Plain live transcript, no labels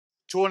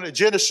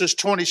Genesis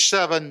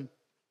 27,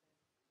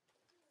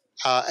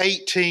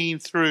 18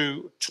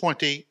 through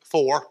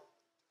 24.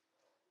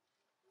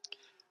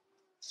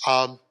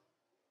 And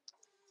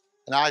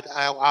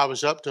I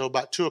was up till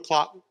about 2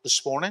 o'clock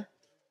this morning.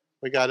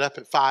 We got up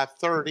at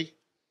 5:30.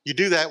 You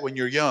do that when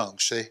you're young,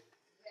 see?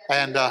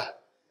 And I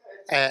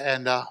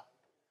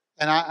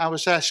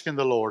was asking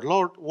the Lord,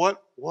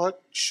 what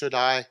should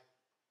I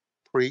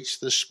preach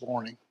this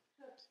morning?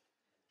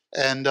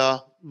 And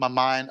my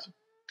mind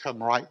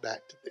come right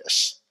back to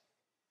this.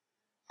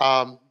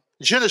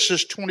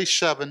 Genesis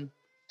 27,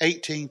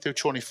 18 through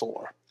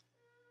 24.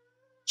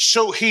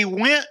 So he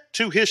went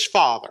to his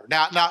father.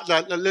 Now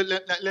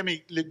let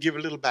me give a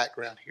little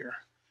background here.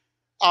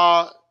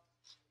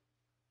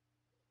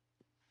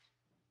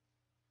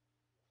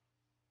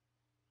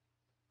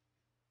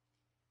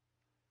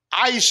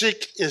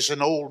 Isaac is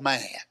an old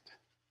man.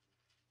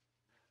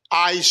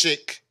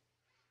 Isaac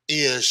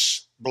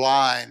is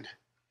blind.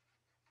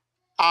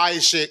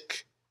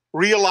 Isaac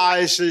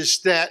realizes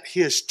that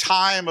his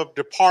time of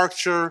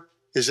departure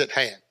is at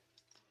hand.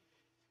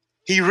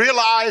 He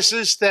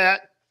realizes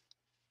that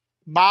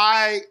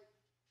my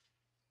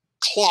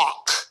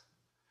clock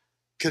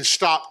can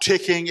stop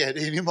ticking at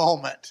any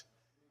moment.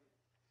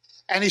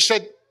 And he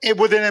said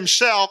within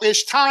himself,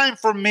 it's time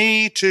for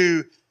me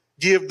to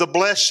give the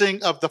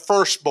blessing of the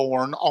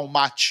firstborn on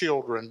my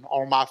children,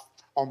 on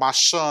my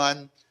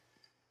son,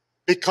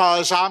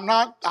 because I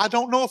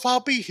don't know if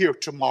I'll be here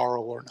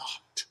tomorrow or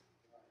not.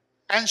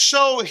 And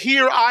so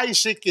here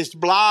Isaac is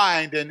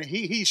blind, and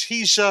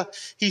he's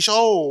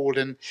old,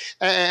 and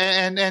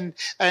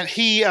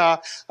he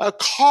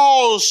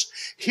calls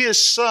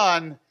his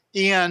son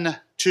in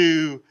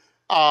to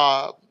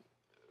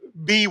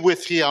be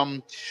with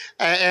him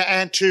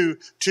and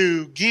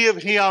to give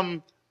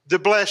him the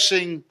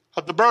blessing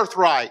of the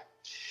birthright.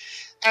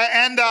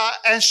 And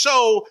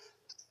so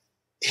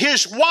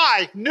his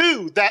wife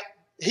knew that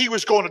he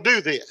was going to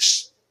do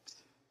this.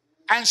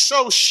 And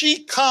so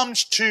she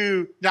comes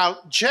to, now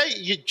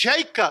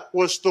Jacob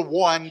was the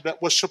one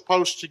that was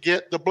supposed to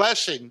get the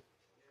blessing.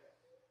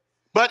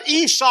 But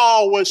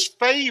Esau was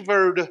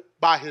favored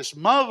by his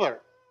mother.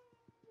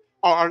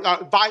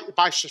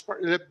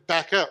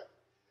 Back up.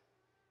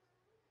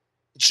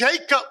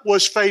 Jacob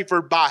was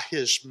favored by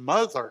his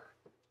mother.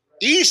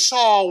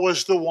 Esau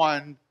was the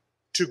one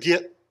to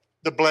get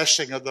the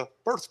blessing of the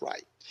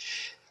birthright.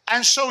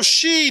 And so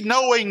she,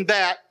 knowing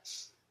that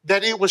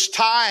it was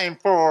time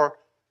for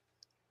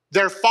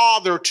their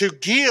father to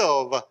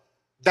give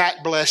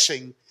that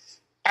blessing,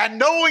 and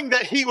knowing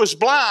that he was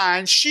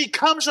blind, she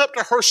comes up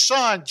to her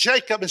son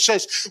Jacob and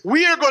says,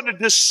 we are going to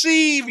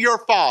deceive your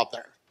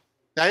father.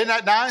 Now, isn't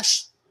that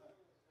nice?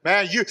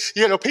 Man, you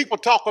know, people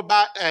talk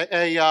about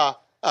a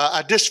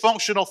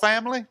dysfunctional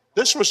family.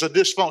 This was a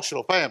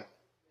dysfunctional family.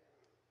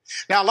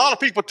 Now, a lot of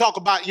people talk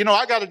about,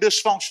 I got a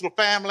dysfunctional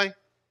family.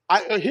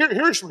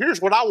 Here's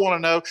what I want to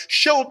know.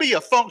 Show me a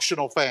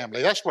functional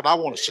family. That's what I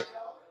want to see.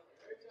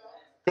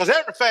 Because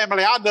every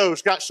family I know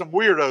has got some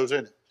weirdos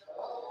in it.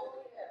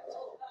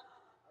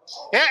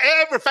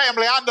 Every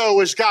family I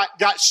know has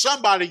got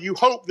somebody you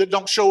hope that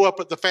don't show up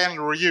at the family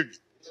reunion.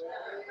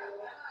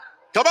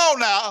 Come on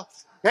now.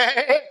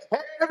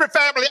 Every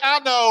family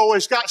I know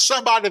has got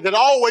somebody that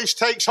always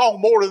takes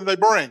home more than they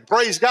bring.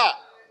 Praise God.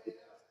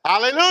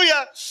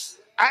 Hallelujah.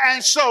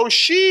 And so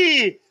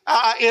she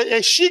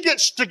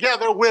gets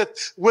together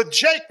with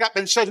Jacob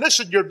and said,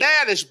 listen, your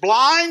dad is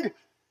blind,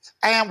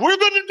 and we're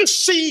going to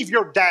deceive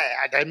your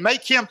dad and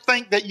make him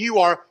think that you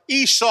are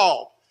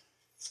Esau.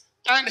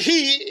 And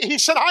he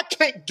said, I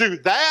can't do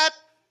that.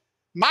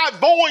 My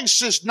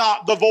voice is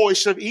not the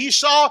voice of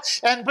Esau.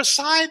 And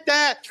beside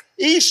that,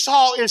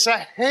 Esau is a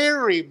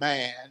hairy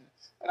man,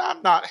 and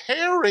I'm not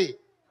hairy.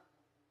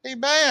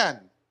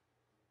 Amen.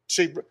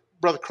 See,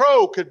 Brother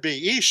Crow could be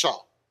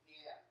Esau.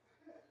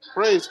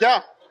 Praise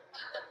God.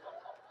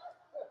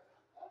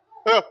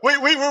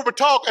 We were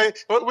talking.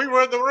 We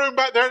were in the room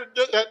back there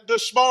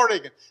this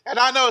morning, and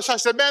I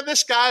said, "Man,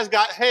 this guy's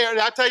got hair." And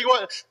I tell you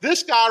what,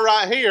 this guy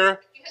right here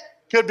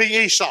could be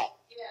Esau.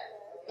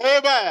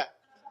 Amen.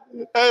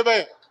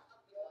 Amen.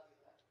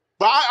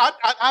 But I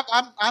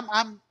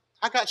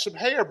got some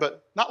hair,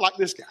 but not like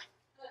this guy.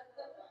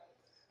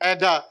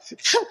 And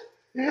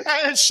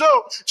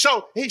so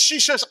she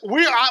says,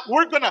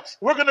 we're gonna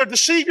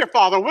deceive your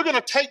father. We're gonna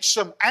take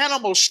some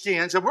animal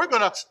skins and we're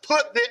gonna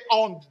put it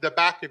on the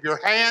back of your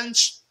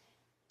hands,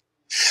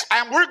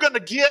 and we're gonna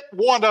get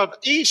one of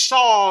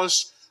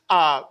Esau's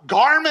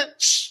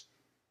garments,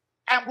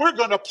 and we're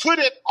gonna put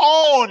it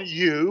on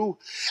you,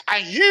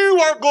 and you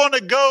are going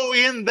to go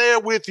in there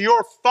with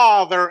your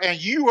father,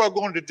 and you are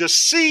going to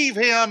deceive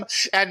him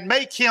and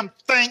make him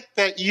think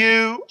that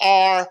you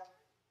are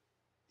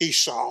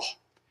Esau.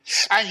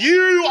 And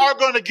you are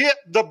going to get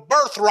the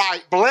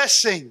birthright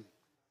blessing,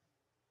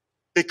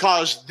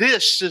 because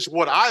this is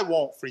what I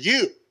want for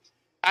you.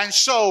 And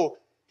so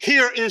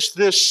here is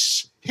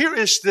this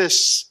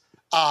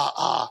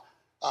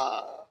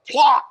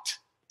plot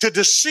to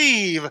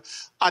deceive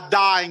a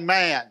dying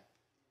man.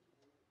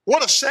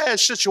 What a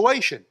sad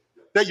situation.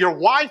 that your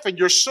wife and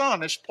your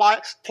son is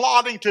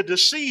plotting to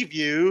deceive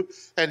you,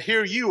 and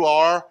here you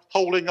are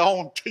holding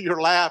on to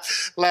your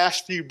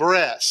last few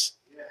breaths.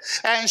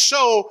 And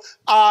so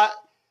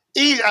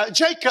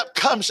Jacob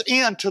comes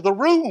into the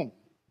room,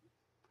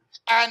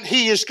 and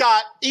he has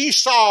got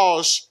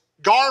Esau's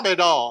garment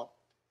on,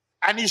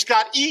 and he's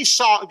got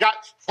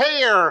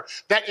hair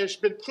that has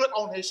been put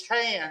on his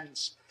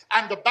hands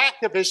and the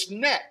back of his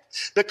neck,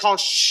 because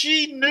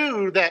she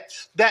knew that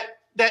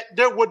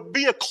there would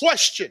be a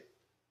question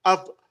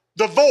of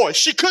the voice.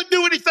 She couldn't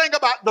do anything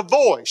about the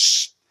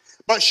voice,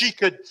 but she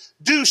could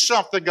do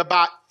something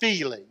about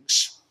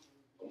feelings.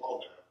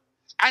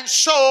 And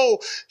so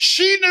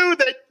she knew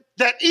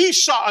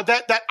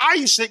that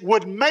Isaac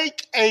would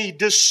make a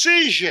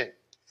decision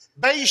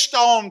based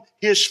on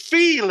his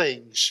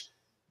feelings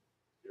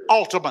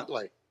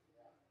ultimately.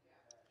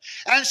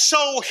 And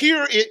so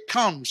here it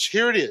comes.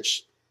 Here it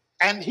is.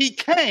 And he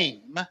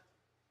came.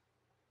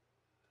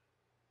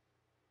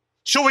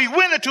 So he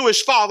went into his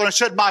father and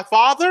said, "My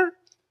father?"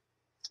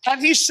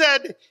 And he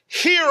said,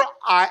 "Here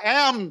I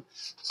am.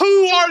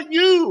 Who are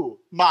you,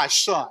 my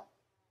son?"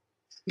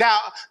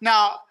 Now,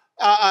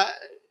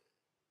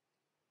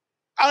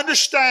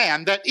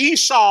 understand that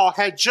Esau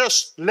had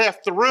just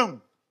left the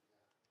room.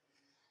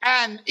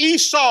 And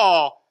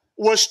Esau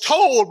was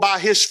told by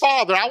his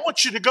father, "I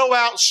want you to go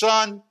out,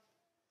 son,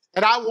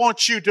 and I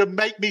want you to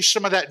make me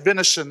some of that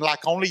venison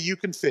like only you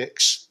can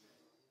fix.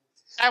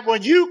 And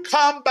when you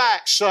come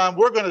back, son,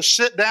 we're going to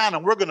sit down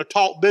and we're going to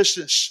talk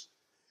business.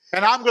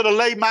 And I'm going to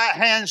lay my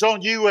hands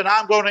on you, and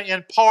I'm going to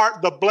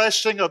impart the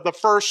blessing of the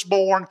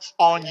firstborn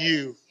on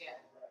you."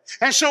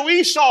 And so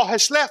Esau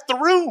has left the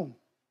room.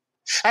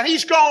 And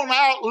he's gone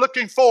out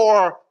looking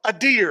for a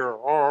deer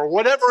or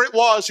whatever it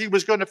was he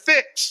was going to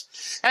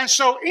fix. And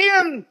so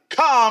in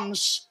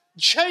comes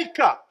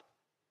Jacob.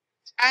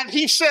 And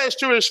he says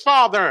to his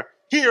father,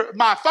 "Here,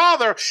 my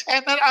father."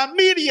 And then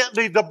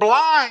immediately the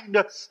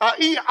blind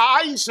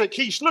Isaac,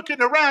 he's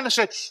looking around and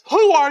says,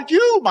 "Who are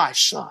you, my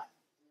son?"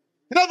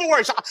 In other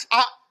words,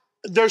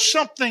 there's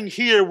something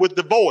here with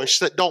the voice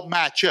that don't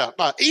match up.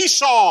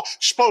 Esau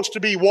supposed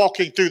to be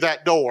walking through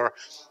that door.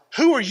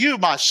 "Who are you,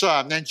 my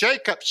son?" And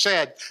Jacob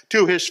said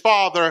to his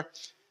father,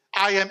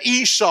 "I am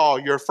Esau,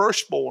 your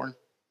firstborn.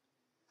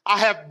 I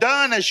have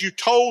done as you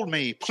told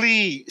me.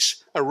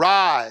 Please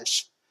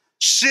arise,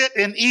 sit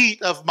and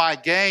eat of my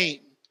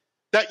game,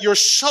 that your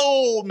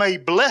soul may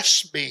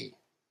bless me."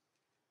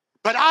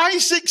 But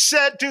Isaac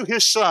said to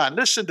his son,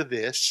 listen to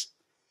this,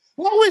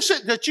 "How is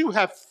it that you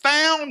have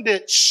found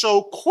it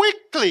so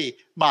quickly,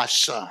 my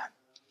son?"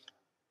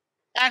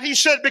 And he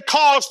said,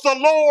 "Because the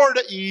Lord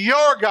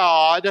your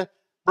God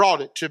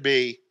brought it to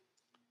me."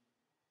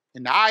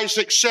 And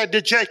Isaac said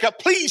to Jacob,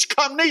 "Please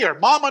come near."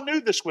 Mama knew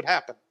this would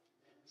happen.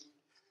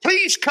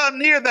 "Please come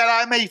near that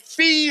I may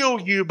feel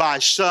you, my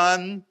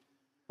son,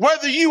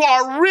 whether you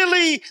are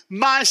really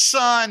my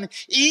son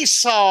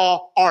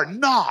Esau or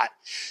not."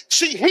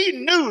 See, he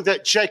knew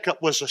that Jacob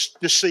was a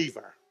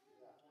deceiver.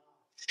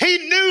 He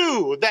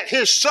knew that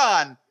his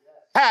son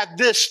had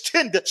this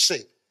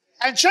tendency.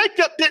 And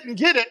Jacob didn't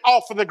get it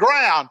off of the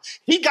ground.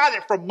 He got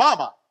it from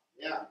mama.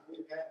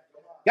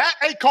 That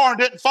acorn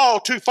didn't fall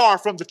too far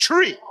from the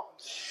tree.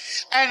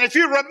 And if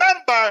you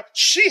remember,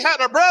 she had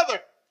a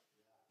brother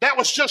that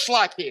was just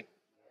like him,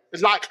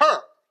 like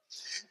her.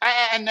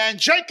 And then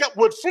Jacob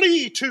would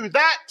flee to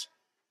that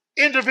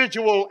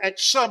individual at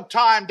some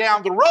time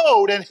down the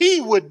road, and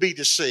he would be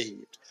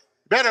deceived.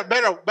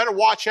 Better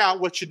watch out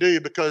what you do,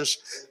 because,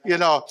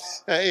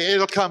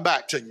 it'll come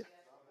back to you.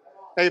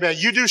 Amen.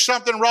 You do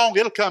something wrong,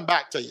 it'll come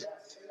back to you.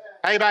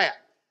 Amen.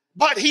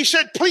 But he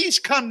said, "Please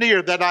come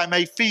near that I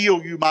may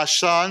feel you, my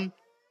son,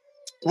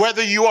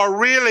 whether you are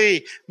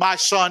really my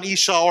son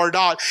Esau or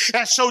not."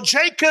 And so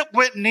Jacob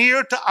went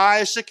near to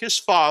Isaac, his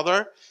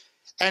father,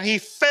 and he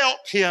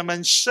felt him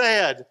and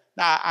said,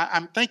 now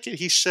I'm thinking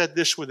he said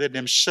this within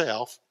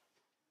himself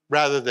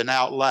rather than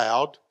out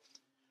loud,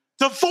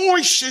 "The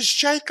voice is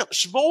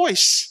Jacob's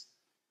voice,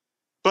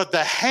 but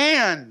the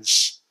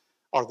hands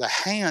are the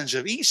hands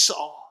of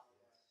Esau."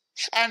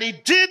 And he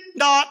did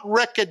not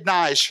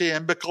recognize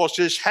him because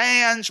his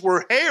hands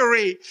were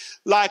hairy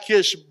like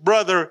his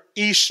brother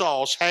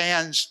Esau's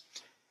hands.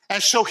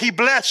 And so he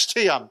blessed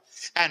him.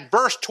 And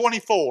verse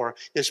 24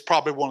 is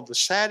probably one of the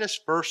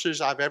saddest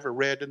verses I've ever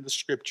read in the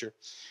scripture.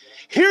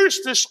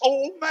 Here's this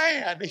old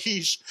man.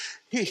 He's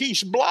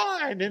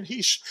blind and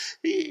he's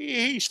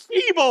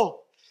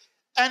feeble.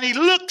 And he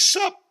looks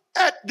up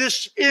at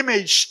this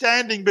image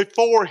standing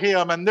before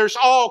him, and there's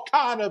all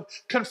kind of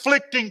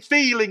conflicting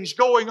feelings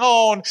going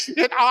on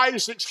in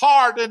Isaac's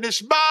heart and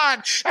his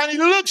mind. And he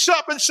looks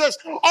up and says,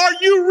 "Are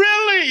you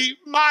really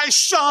my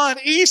son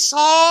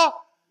Esau?"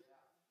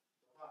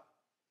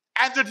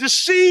 And the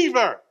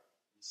deceiver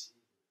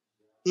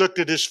looked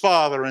at his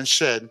father and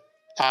said,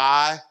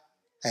 "I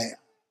am."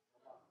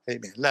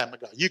 Amen. Lamb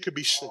of God, you could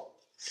be seated.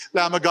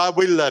 Lamb of God,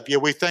 we love you.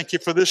 We thank you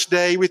for this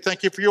day. We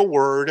thank you for your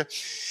word.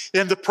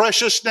 In the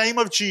precious name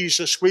of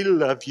Jesus, we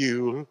love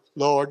you.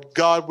 Lord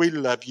God, we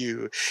love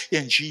you.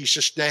 In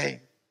Jesus'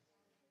 name.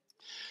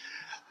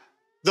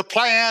 The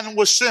plan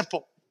was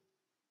simple.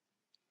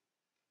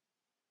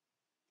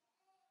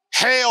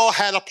 Hell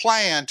had a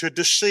plan to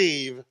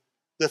deceive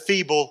the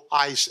feeble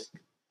Isaac.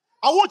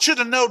 I want you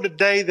to know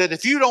today that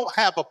if you don't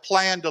have a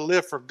plan to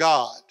live for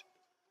God,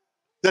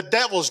 the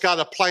devil's got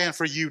a plan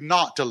for you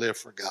not to live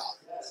for God.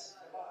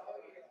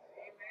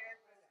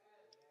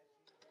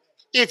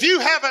 If you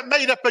haven't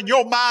made up in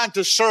your mind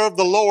to serve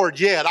the Lord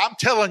yet, I'm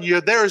telling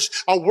you, there's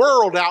a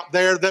world out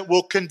there that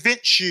will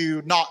convince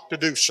you not to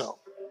do so.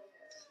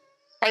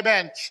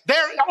 Amen.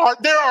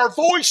 There are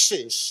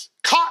voices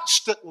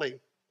constantly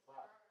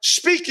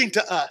speaking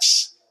to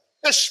us,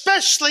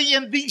 especially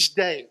in these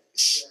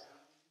days.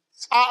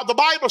 The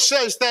Bible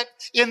says that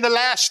in the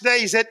last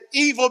days that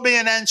evil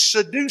men and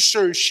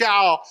seducers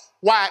shall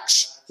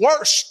wax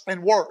worse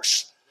and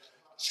worse.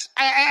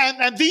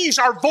 And these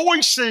are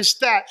voices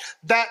that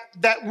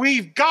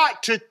we've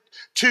got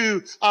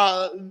to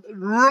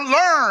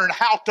learn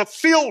how to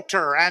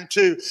filter and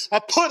to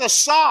put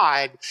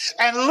aside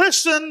and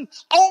listen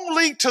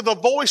only to the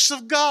voice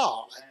of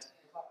God.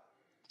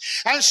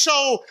 And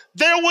so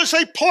there was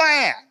a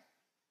plan.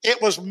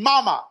 It was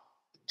mama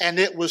and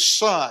it was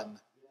son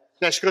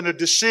that's going to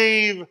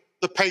deceive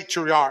the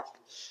patriarch.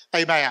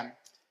 Amen.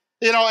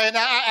 You know, and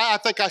I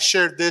think I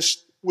shared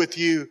this with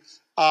you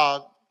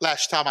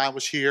last time I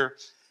was here.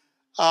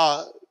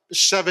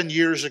 7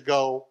 years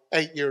ago,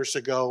 8 years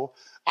ago,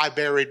 I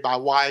buried my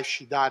wife.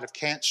 She died of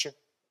cancer.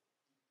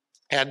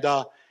 And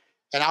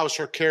I was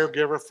her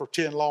caregiver for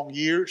 10 long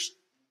years.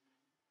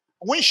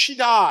 When she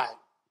died,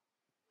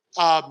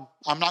 I'm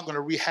not going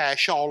to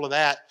rehash all of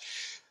that.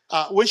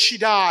 When she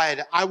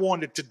died, I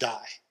wanted to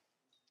die.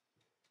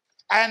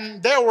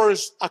 And there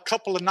was a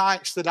couple of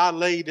nights that I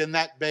laid in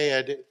that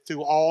bed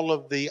through all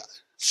of the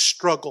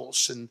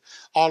struggles and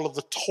all of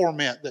the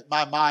torment that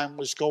my mind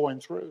was going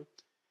through.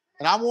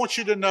 And I want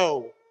you to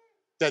know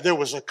that there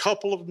was a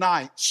couple of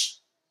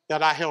nights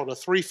that I held a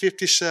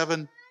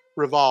 .357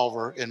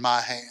 revolver in my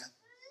hand.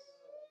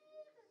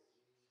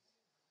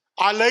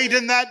 I laid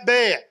in that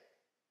bed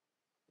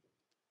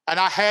and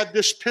I had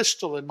this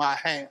pistol in my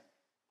hand.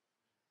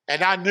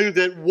 And I knew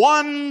that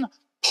one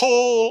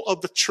pull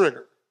of the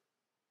trigger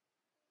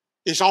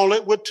is all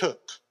it would take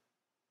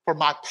for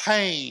my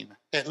pain,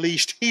 at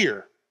least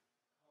here,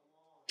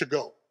 to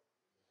go.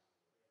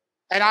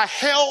 And I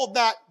held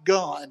that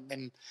gun,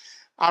 and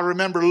I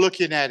remember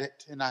looking at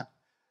it, and I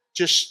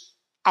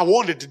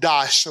wanted to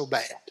die so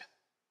bad.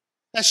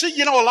 And see,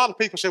 you know, a lot of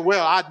people say,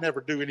 well, I'd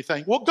never do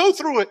anything. Well, go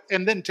through it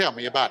and then tell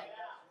me about it.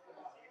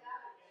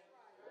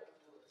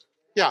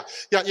 Yeah.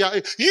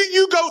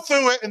 You go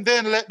through it and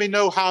then let me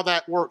know how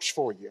that works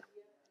for you.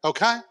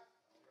 Okay?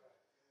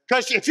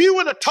 Because if you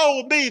would have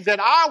told me that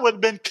I would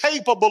have been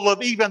capable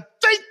of even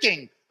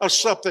thinking of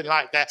something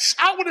like that,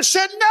 I would have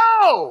said,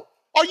 no,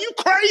 are you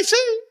crazy?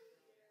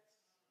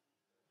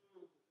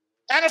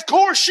 And of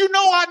course, you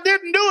know I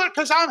didn't do it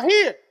because I'm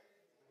here.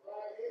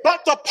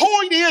 But the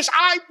point is,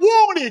 I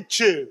wanted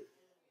to.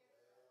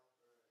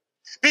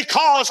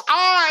 Because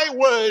I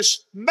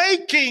was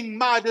making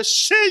my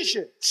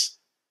decisions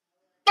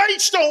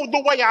based on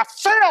the way I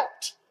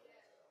felt.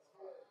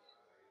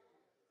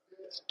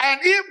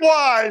 And it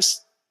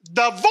was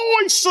the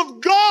voice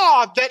of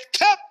God that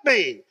kept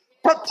me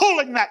from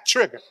pulling that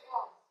trigger.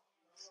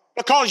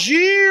 Because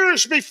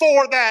years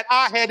before that,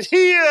 I had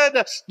hid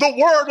the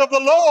word of the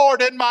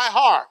Lord in my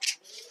heart,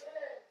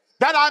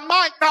 that I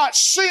might not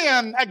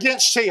sin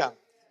against him.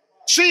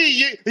 See,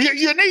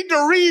 you need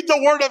to read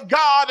the Word of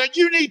God, and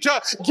you need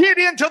to get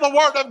into the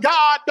Word of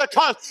God,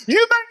 because you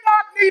may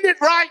not need it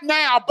right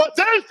now, but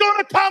there's going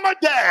to come a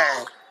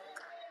day.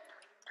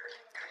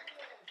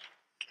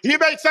 You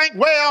may think,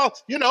 well,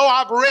 you know,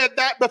 I've read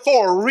that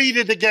before. Read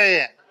it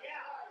again.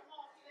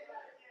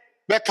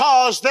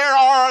 Because there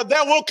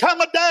will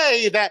come a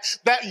day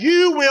that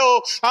you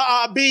will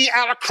be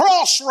at a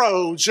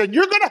crossroads, and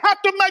you're going to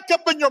have to make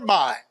up in your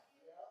mind.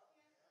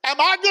 Am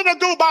I going to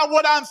go by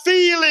what I'm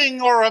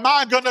feeling, or am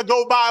I going to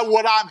go by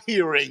what I'm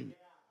hearing?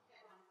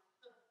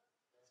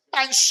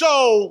 And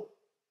so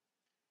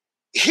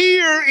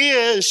here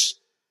is,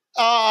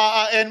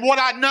 and what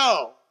I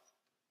know.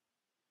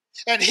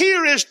 And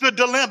here is the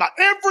dilemma.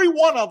 Every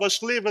one of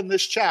us live in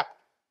this chapter.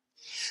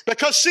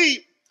 Because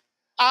see,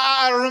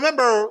 I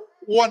remember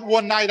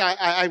one night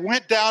I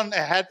went down and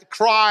had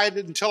cried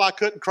until I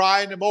couldn't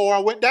cry anymore. I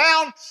went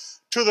down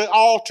to the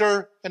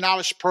altar and I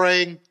was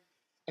praying.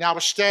 And I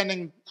was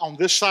standing on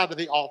this side of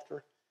the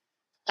altar,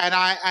 and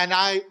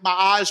my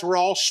eyes were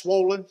all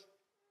swollen.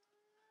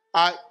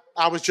 I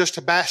was just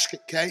a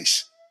basket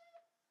case.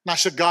 And I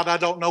said, God, I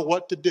don't know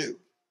what to do.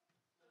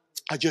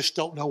 I just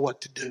don't know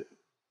what to do.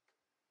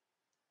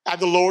 And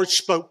the Lord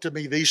spoke to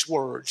me these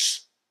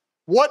words.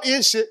 What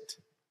is it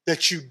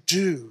that you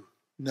do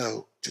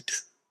know to do?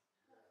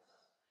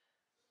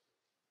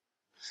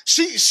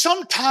 See,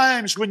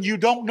 sometimes when you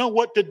don't know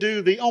what to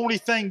do, the only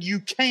thing you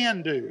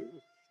can do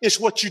is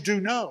what you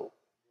do know.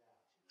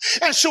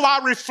 And so I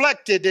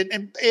reflected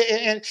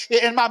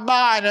in my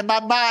mind, and my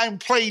mind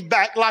played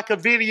back like a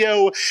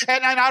video.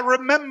 And I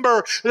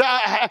remember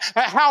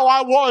how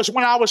I was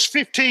when I was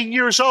 15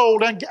 years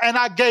old and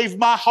I gave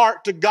my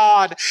heart to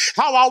God.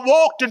 How I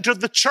walked into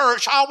the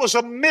church. I was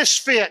a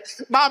misfit.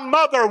 My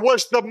mother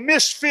was the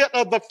misfit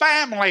of the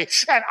family,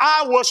 and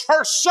I was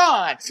her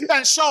son.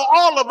 And so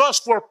all of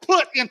us were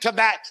put into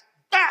that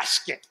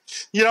basket.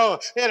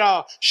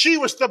 She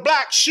was the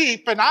black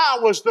sheep, and I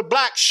was the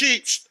black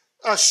sheep's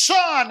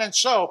son. And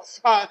so,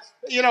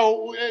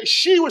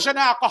 she was an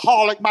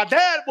alcoholic. My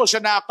dad was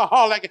an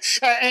alcoholic.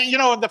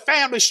 And the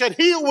family said,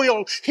 he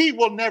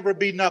will never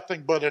be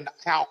nothing but an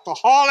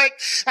alcoholic.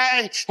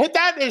 And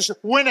that is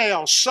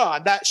Winnell's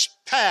son. That's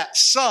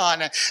Pat's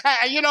son. And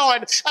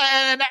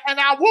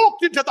I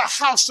walked into the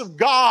house of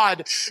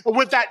God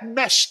with that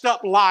messed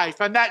up life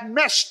and that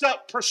messed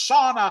up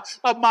persona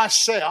of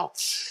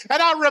myself.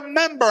 And I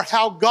remember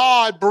how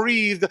God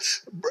breathed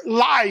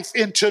life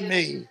into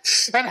me,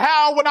 and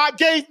how when I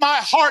gave my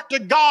heart to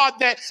God,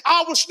 that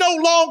I was no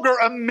longer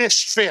a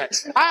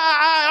misfit.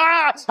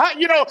 My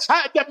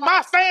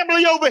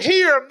family over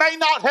here may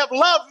not have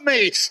loved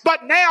me,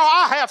 but now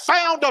I have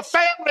found a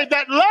family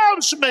that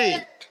loves me.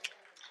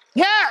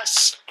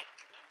 Yes.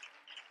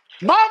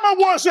 Mama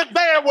wasn't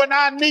there when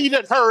I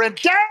needed her, and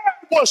Dad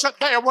wasn't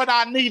there when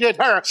I needed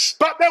her.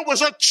 But there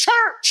was a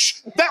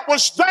church that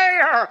was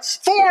there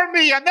for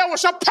me, and there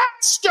was a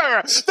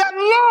pastor that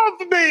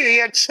loved me,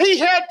 and he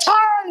had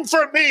time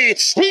for me.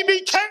 He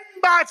became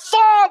my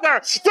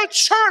father. The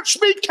church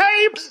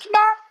became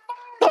my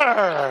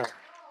mother.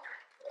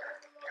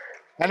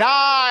 And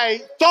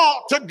I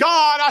thought to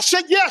God, I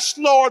said, yes,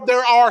 Lord,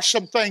 there are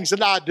some things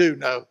that I do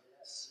know.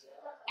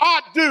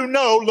 I do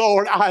know,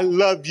 Lord, I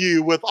love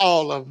you with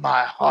all of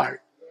my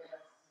heart.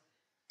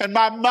 And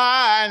my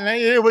mind,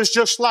 it was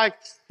just like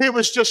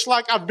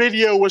a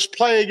video was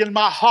playing in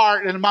my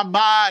heart and my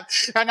mind.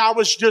 And I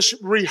was just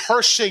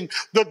rehearsing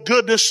the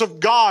goodness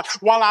of God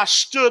while I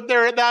stood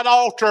there at that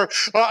altar,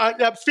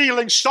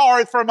 feeling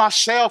sorry for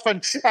myself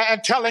and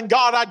telling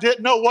God I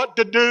didn't know what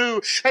to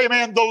do.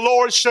 Amen. The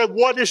Lord said,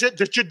 what is it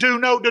that you do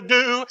know to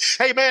do?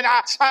 Amen.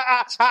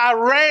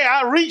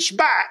 I reached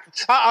back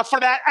for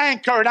that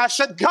anchor, and I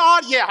said,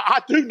 God, yeah,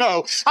 I do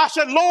know. I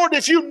said, Lord,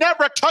 if you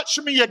never touch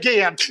me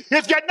again,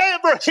 if you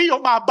never heal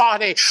my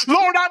body,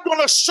 Lord, I'm going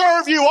to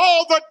serve you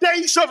all the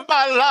days of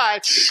my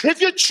life.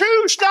 If you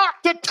choose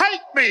not to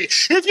take me,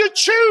 if you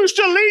choose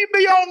to leave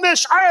me on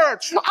this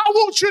earth, I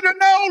want you to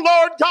know,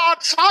 Lord God,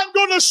 I'm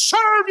going to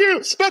serve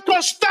you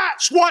because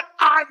that's what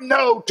I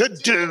know to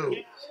do.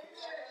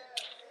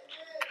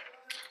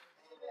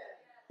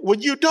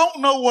 When you don't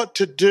know what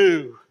to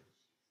do,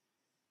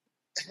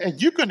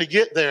 and you're going to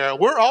get there,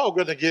 we're all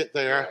going to get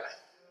there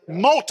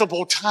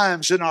multiple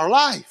times in our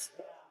life.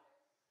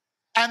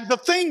 And the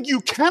thing you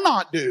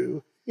cannot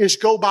do is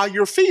go by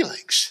your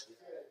feelings.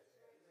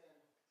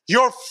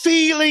 Your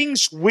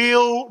feelings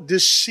will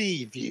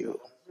deceive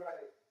you.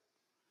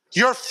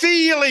 Your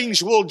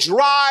feelings will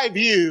drive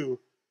you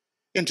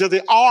into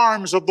the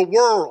arms of the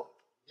world.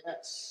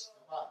 Yes.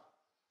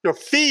 Your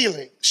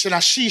feelings. And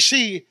I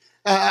see,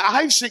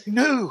 Isaac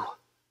knew.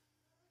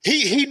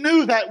 He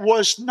knew that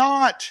was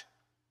not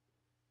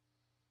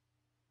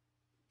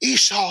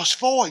Esau's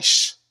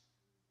voice.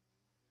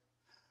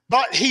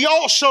 But he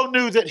also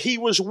knew that he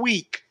was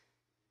weak.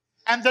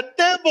 And the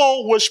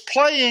devil was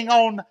playing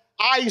on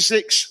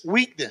Isaac's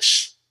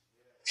weakness.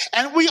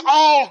 And we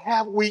all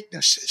have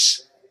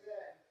weaknesses.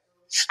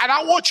 And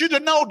I want you to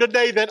know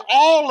today that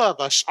all of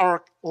us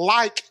are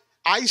like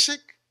Isaac.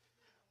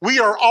 We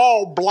are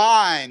all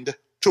blind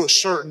to a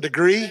certain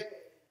degree.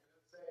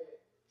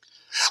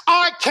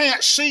 I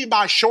can't see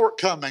my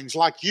shortcomings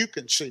like you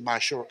can see my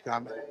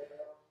shortcomings.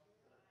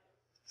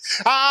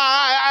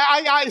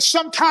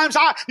 Sometimes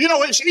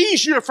it's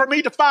easier for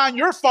me to find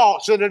your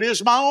faults than it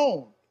is my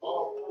own.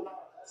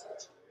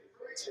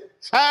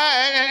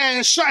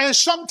 And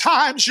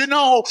sometimes, we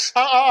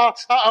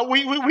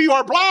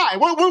are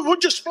blind. We're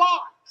just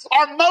blind.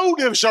 Our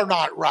motives are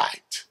not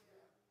right.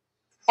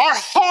 Our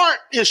heart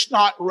is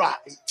not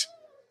right.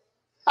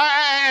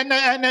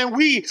 And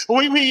we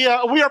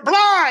are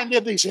blind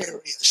in these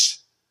areas.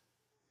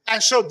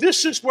 And so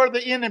this is where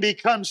the enemy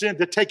comes in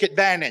to take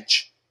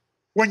advantage.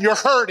 When you're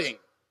hurting,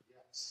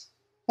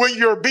 when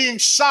you're being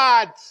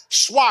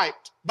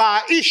side-swiped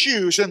by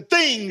issues and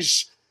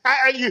things,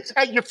 and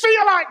you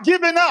feel like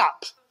giving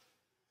up,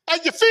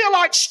 and you feel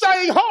like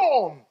staying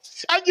home,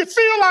 and you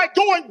feel like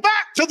going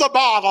back to the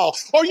bottle,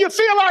 or you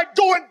feel like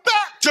going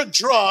back to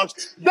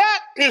drugs,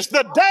 that is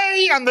the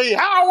day and the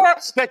hour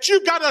that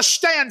you got to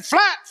stand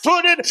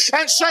flat-footed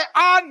and say,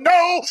 I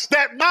know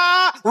that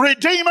my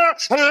Redeemer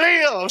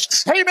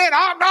lives. Amen.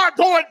 I'm not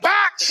going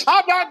back.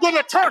 I'm not going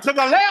to turn to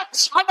the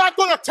left. I'm not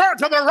going to turn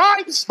to the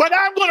right, but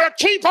I'm going to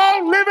keep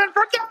on living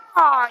for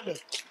God.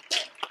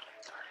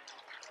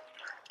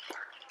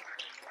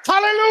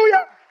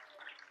 Hallelujah.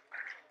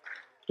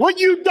 When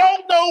you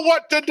don't know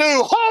what to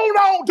do,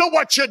 hold on to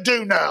what you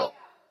do know.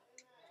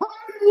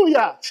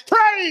 Hallelujah.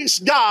 Praise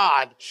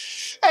God.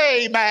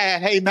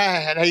 Amen,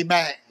 amen,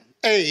 amen.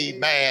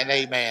 Amen.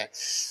 Amen.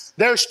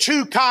 There's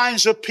two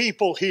kinds of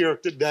people here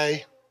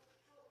today.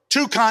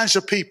 Two kinds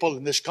of people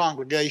in this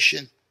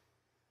congregation.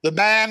 The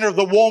man or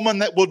the woman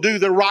that will do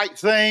the right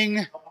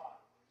thing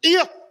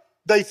if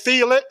they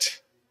feel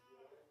it.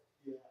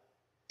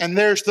 And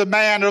there's the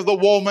man or the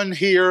woman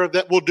here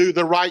that will do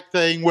the right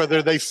thing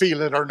whether they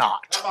feel it or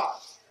not.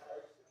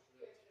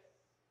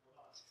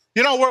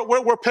 You know,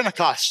 we're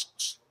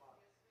Pentecostals.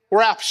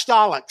 We're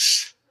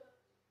apostolics.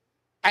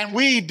 And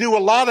we do a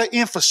lot of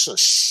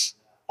emphasis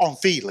on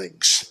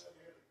feelings.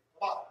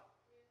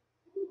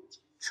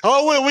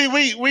 Oh,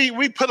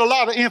 we put a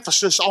lot of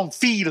emphasis on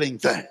feeling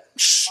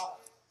things.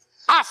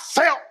 I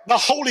felt the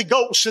Holy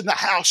Ghost in the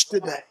house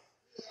today.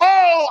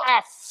 Oh,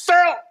 I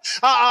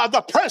felt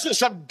the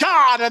presence of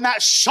God in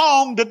that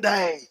song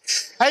today.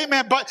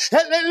 Amen. But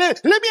let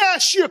me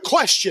ask you a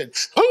question.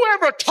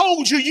 Whoever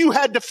told you you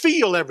had to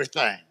feel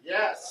everything?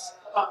 Yes.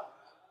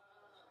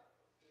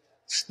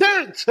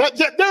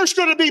 There's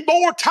going to be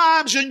more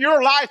times in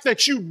your life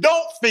that you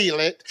don't feel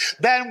it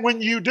than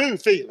when you do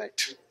feel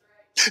it.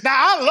 Now,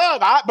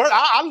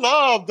 I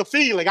love the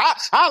feeling.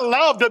 I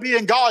love to be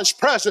in God's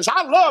presence.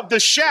 I love to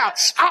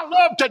shout. I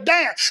love to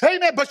dance.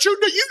 Amen. But you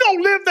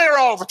don't live there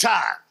all the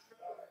time.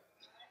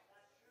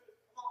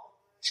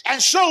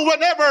 And so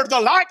whenever the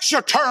lights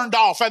are turned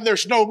off and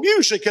there's no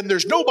music and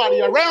there's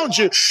nobody around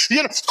you,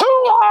 you know,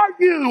 who are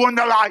you when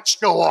the lights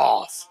go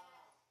off?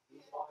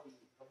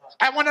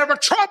 And whenever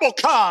trouble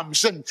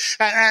comes and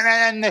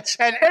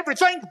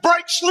everything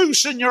breaks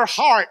loose in your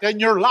heart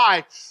and your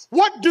life,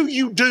 what do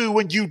you do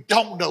when you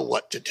don't know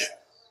what to do?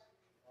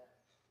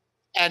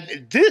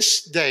 And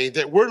this day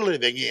that we're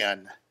living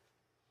in,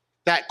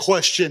 that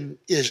question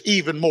is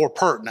even more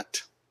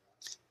pertinent.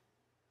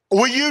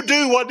 Will you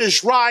do what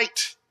is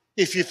right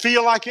if you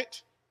feel like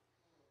it?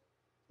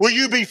 Will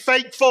you be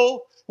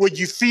faithful when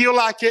you feel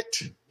like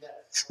it?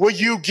 Will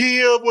you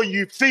give when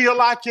you feel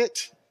like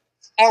it?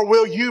 Or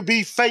will you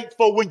be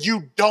faithful when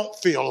you don't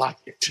feel like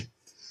it?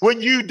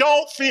 When you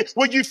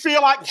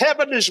feel like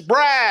heaven is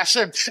brass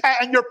and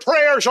your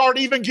prayers aren't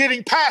even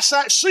getting past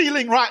that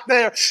ceiling right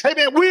there.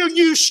 Amen. Will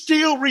you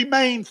still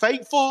remain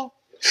faithful?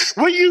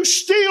 Will you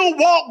still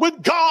walk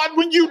with God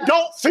when you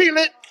don't feel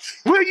it?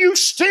 Will you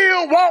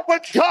still walk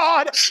with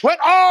God when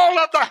all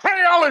of the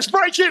hell is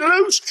breaking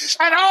loose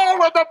and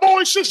all of the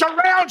voices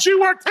around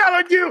you are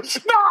telling you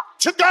not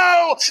to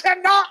go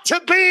and not to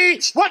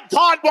be what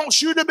God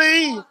wants you to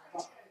be?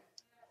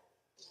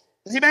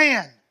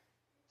 Amen.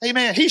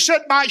 Amen. He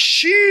said, my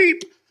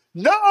sheep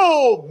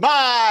know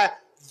my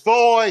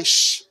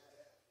voice.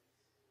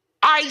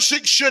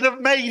 Isaac should have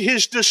made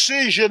his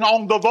decision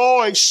on the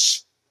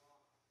voice.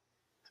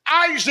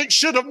 Isaac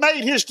should have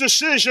made his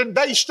decision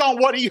based on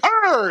what he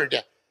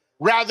heard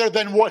rather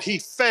than what he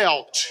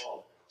felt.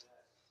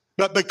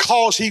 But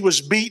because he was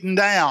beaten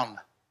down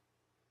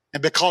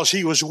and because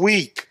he was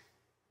weak,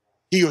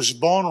 he was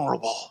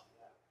vulnerable.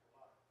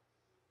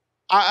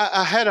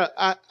 I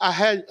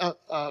had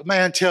a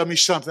man tell me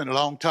something a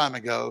long time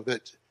ago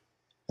that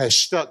has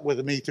stuck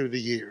with me through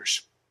the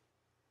years.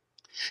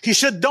 He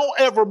said, don't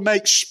ever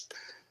make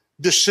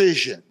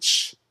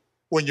decisions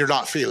when you're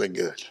not feeling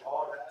good.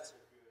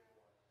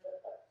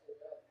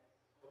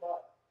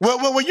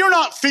 Well, when you're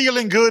not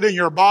feeling good in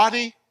your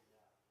body,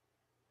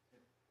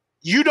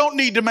 you don't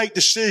need to make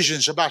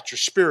decisions about your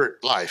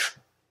spirit life.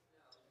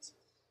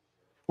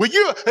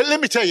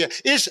 Let me tell you,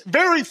 it's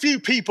very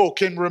few people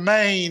can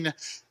remain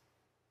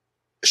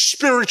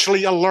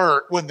spiritually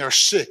alert when they're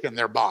sick in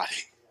their body.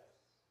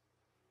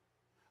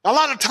 A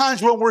lot of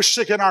times when we're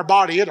sick in our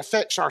body, it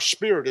affects our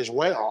spirit as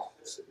well.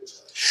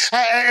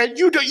 And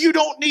you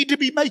don't need to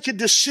be making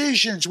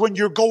decisions when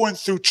you're going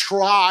through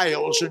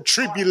trials and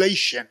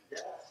tribulation.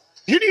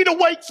 You need to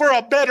wait for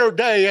a better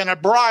day and a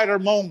brighter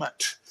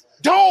moment.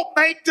 Don't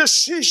make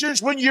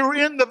decisions when you're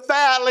in the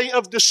valley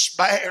of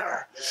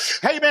despair.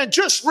 Amen.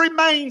 Just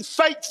remain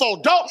faithful.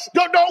 Don't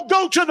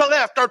go to the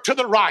left or to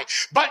the right.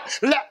 But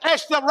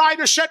as the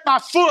writer said, my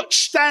foot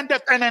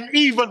standeth in an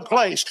even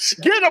place.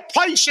 Get a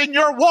place in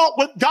your walk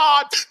with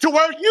God to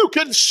where you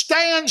can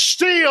stand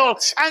still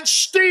and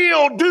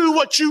still do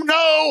what you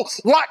know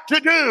what to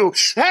do.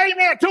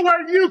 Amen. To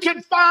where you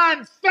can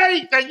find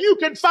faith and you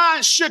can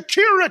find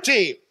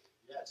security.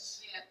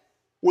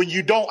 When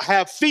you don't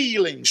have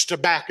feelings to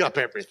back up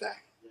everything.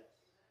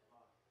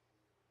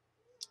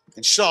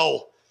 And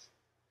so,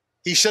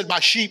 he said, my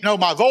sheep know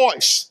my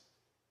voice.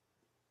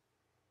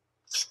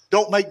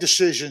 Don't make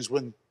decisions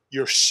when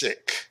you're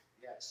sick.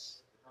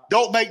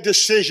 Don't make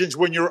decisions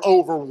when you're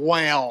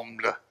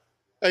overwhelmed.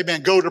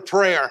 Amen. Go to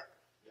prayer.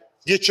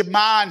 Get your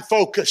mind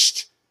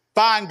focused.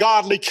 Find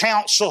godly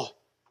counsel.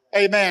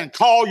 Amen.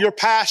 Call your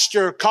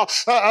pastor.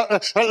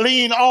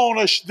 Lean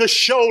on the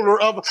shoulder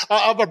of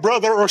a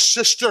brother or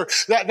sister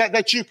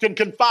that you can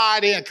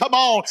confide in. Come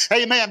on.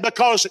 Amen.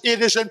 Because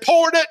it is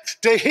important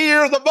to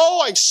hear the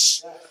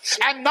voice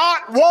and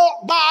not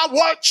walk by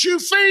what you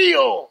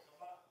feel.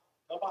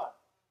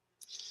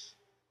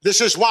 This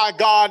is why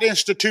God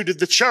instituted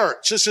the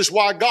church. This is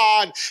why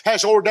God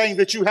has ordained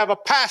that you have a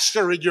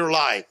pastor in your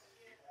life.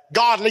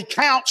 godly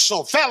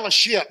counsel,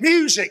 fellowship,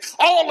 music,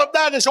 all of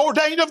that is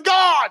ordained of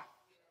God.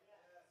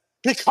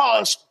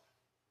 Because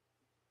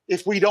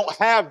if we don't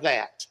have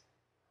that,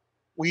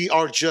 we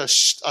are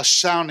just a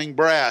sounding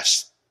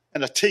brass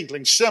and a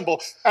tinkling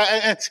cymbal,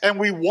 and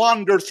we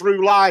wander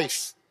through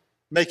life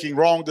making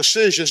wrong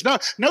decisions. Now,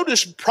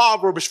 notice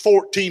Proverbs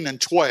 14 and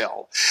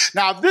 12.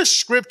 Now, this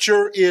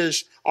scripture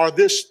is, or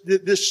this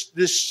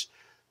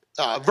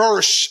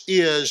verse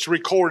is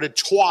recorded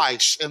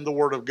twice in the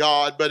Word of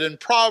God, but in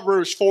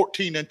Proverbs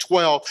 14 and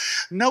 12,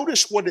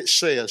 notice what it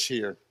says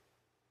here.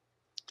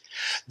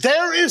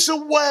 There is a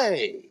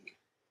way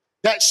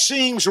that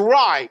seems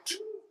right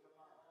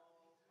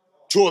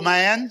to a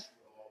man,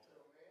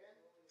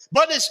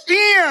 but its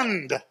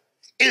end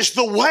is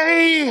the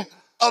way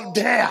of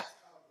death.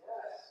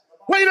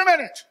 Wait a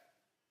minute.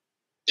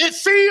 It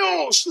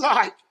feels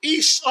like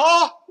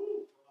Esau.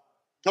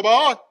 Come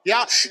on.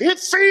 Yeah. It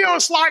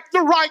feels like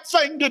the right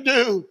thing to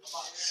do.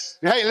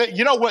 Hey,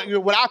 you know what?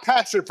 When I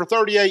pastored for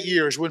 38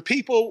 years, when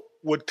people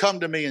would come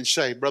to me and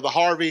say, Brother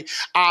Harvey,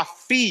 I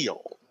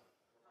feel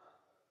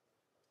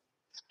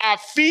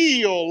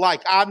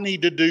like I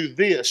need to do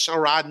this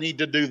or I need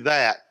to do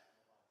that.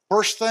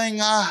 First thing,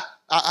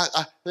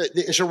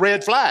 it's a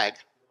red flag.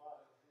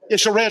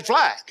 It's a red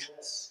flag.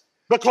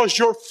 Because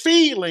your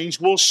feelings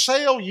will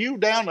sail you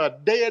down a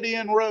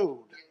dead-end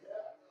road.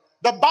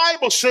 The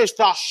Bible says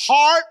the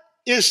heart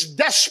is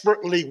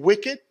desperately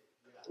wicked,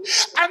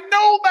 and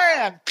no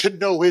man can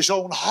know his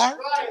own heart.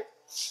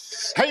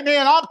 Hey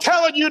man, I'm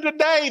telling you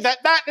today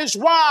that is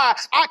why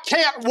I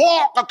can't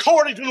walk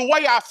according to the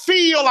way I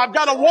feel. I've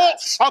got to walk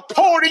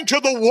according to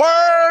the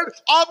Word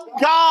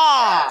of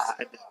God.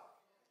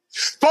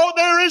 For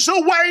there is a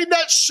way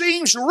that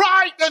seems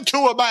right unto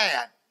a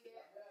man.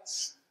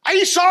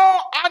 Esau,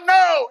 I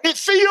know, it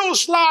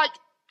feels like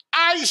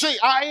Isaac,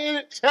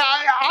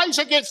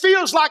 it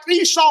feels like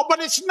Esau,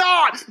 but it's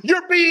not.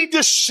 You're being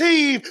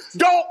deceived.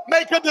 Don't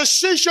make a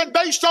decision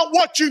based on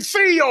what you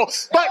feel,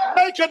 but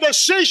make a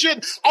decision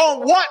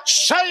on what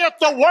saith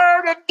the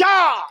Word of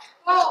God.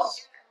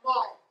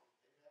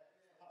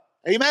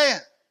 Amen.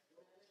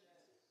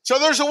 So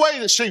there's a way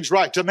that seems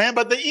right to man,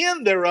 but the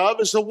end thereof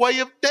is the way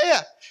of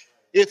death.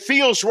 It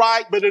feels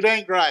right, but it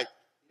ain't right.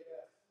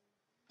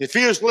 It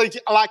feels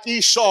like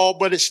Esau,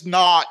 but it's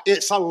not.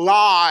 It's a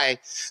lie.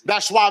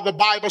 That's why the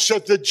Bible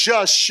says the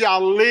just shall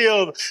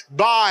live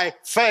by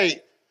faith.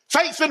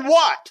 Faith in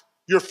what?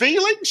 Your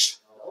feelings?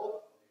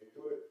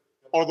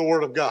 Or the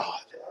Word of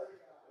God?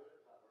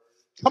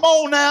 Come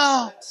on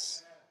now.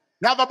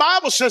 Now the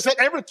Bible says that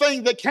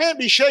everything that can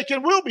be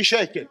shaken will be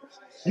shaken.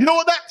 You know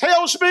what that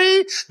tells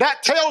me?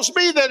 That tells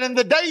me that in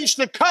the days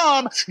to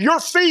come,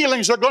 your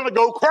feelings are going to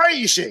go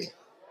crazy.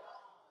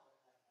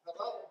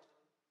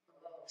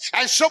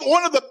 And so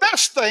one of the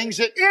best things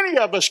that any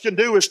of us can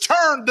do is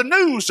turn the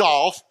news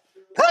off.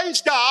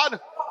 Praise God.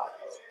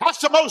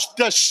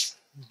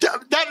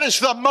 That is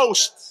the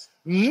most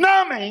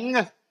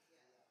numbing,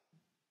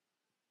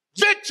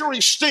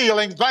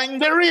 victory-stealing thing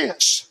there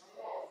is.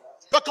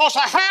 Because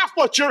half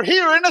what you're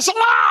hearing is a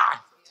lie.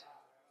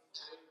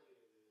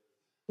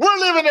 We're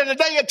living in a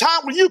day and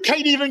time where you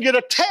can't even get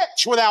a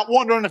text without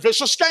wondering if it's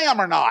a scam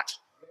or not.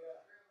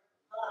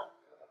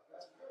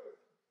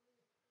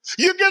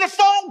 You get a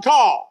phone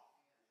call.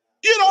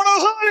 You don't know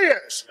who it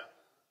is.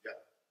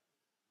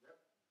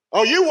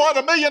 Oh, you want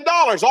 $1 million.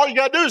 All you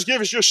got to do is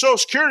give us your social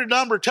security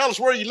number and tell us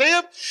where you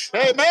live.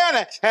 Hey,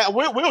 man,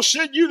 we'll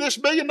send you this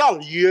 $1 million.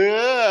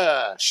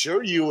 Yeah,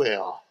 sure you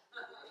will.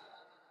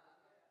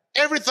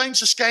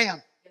 Everything's a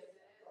scam.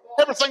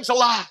 Everything's a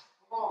lie.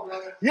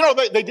 You know,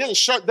 they did a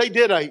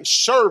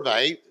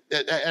survey,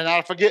 and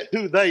I forget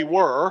who they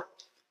were.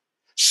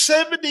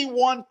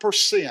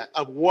 71%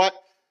 of what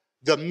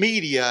the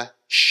media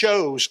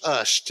shows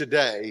us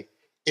today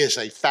is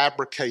a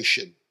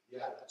fabrication.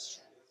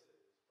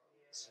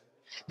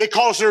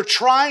 Because they're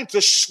trying to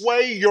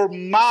sway your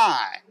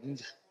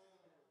mind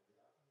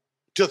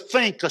to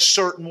think a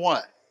certain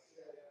way,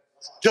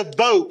 to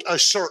vote a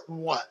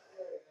certain way,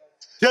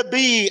 to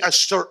be a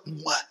certain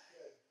way.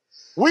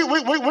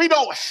 We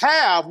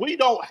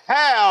don't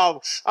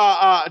have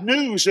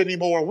news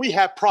anymore. We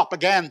have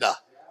propaganda.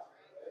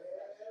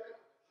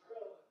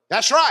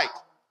 That's right.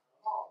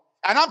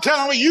 And I'm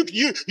telling you,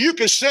 you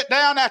can sit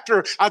down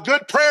after a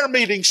good prayer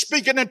meeting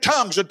speaking in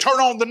tongues and turn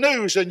on the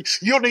news and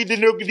you'll need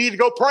to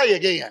go pray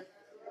again.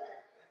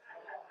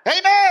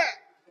 Amen.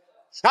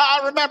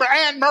 I remember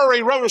Anne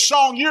Murray wrote a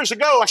song years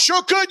ago. I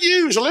sure could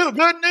use a little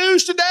good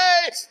news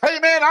today.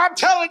 Amen. I'm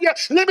telling you,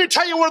 let me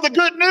tell you where the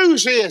good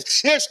news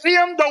is. It's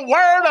in the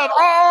Word of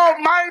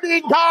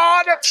Almighty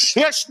God.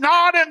 It's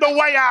not in the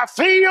way I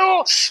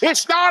feel.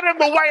 It's not in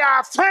the way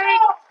I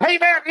think.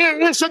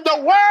 Amen. It's in the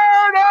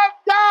Word of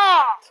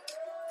God.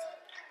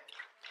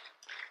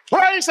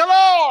 Praise the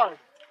Lord.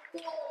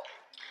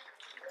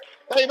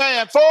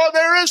 Amen. For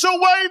there is a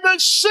way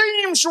that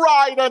seems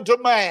right unto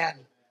man,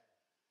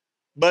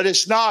 but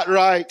it's not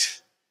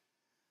right.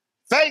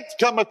 Faith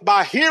cometh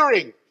by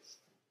hearing,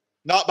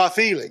 not by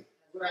feeling.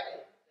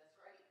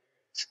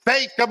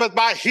 Faith cometh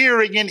by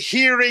hearing, and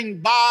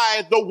hearing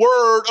by the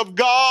word of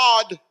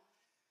God.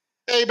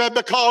 Amen.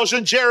 Because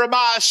in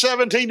Jeremiah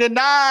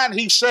 17:9,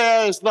 he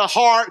says, the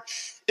heart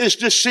is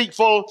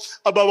deceitful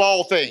above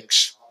all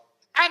things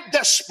and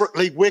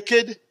desperately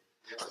wicked.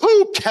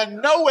 Who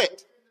can know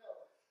it?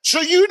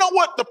 So you know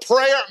what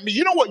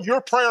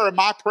your prayer and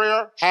my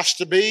prayer has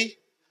to be?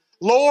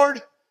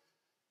 Lord,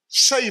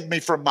 save me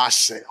from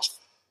myself.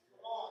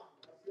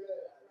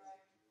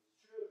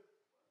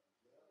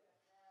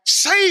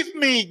 Save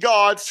me,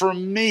 God,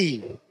 from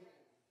me.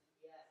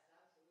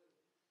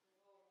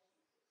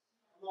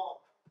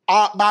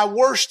 My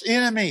worst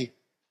enemy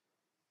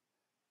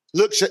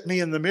looks at me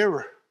in the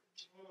mirror.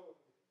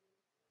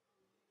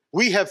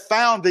 We have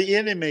found the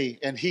enemy,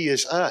 and he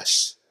is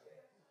us.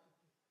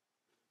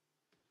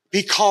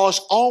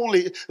 Because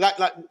only, like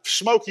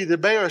Smokey the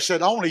Bear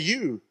said, only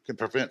you can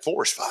prevent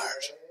forest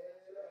fires.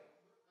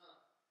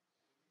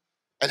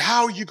 And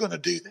how are you going to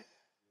do that?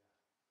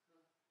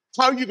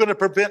 How are you going to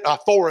prevent a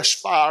forest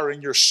fire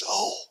in your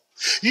soul?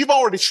 You've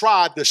already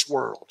tried this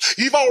world.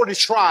 You've already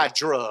tried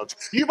drugs.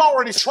 You've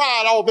already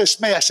tried all this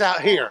mess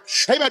out here.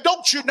 Amen.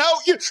 Don't you know?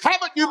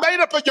 Haven't you made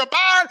up in your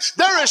mind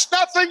there is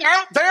nothing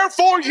out there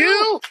for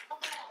you?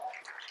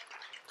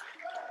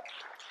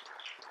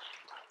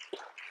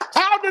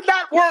 How did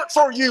that work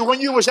for you when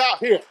you was out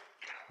here?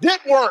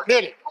 Didn't work,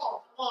 did it?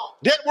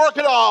 Didn't work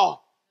at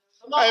all.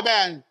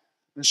 Amen.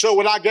 And so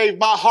when I gave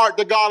my heart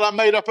to God, I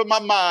made up in my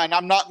mind,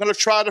 I'm not going to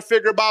try to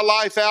figure my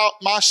life out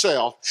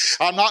myself.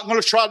 I'm not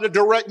going to try to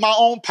direct my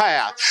own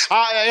path.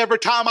 Every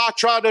time I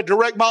try to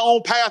direct my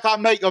own path, I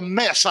make a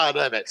mess out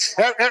of it.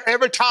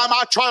 Every time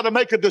I try to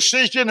make a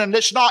decision and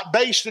it's not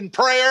based in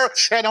prayer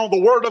and on the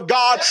Word of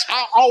God,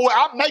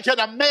 I'm making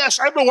a mess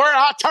everywhere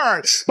I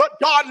turn. But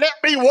God, let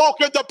me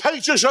walk in the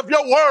pages of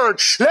your Word.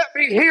 Let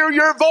me hear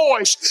your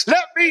voice.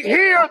 Let me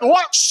hear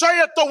what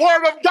saith the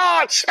Word of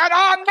God. And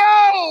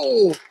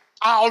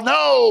I'll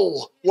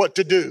know what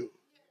to do.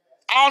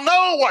 I'll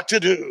know what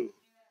to do.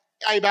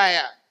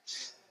 Amen.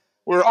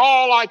 We're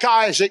all like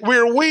Isaac.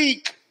 We're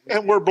weak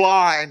and we're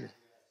blind.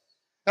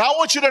 And I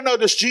want you to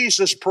notice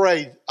Jesus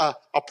prayed a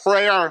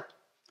prayer.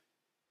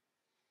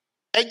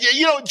 And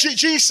you know,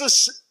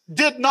 Jesus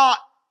did not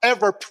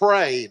ever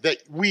pray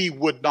that we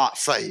would not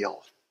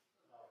fail.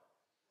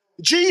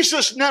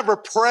 Jesus never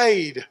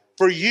prayed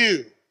for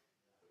you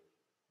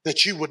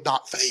that you would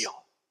not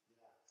fail,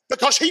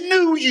 because he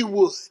knew you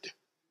would.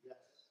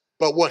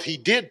 But what he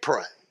did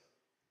pray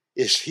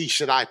is he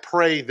said, I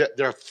pray that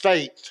their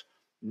faith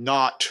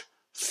not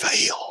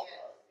fail.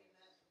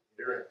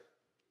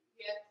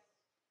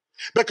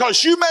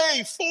 Because you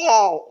may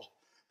fall,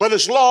 but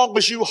as long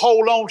as you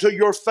hold on to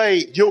your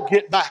faith, you'll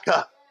get back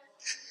up.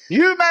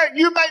 You may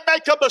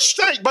make a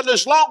mistake, but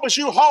as long as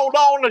you hold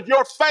on to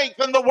your faith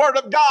in the Word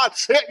of God,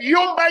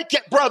 you'll make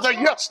it, brother.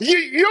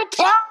 You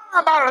climb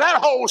out of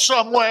that hole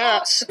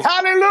somewhere.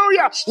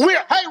 Hallelujah.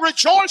 Hey,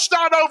 rejoice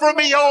not over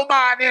me, O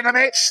mine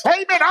enemy.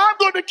 Amen. I'm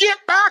going to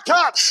get back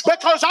up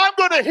because I'm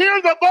going to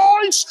hear the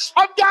voice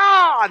of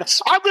God.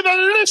 I'm going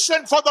to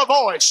listen for the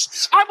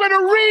voice. I'm going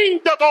to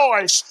read the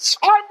voice.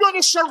 I'm going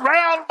to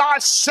surround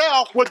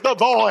myself with the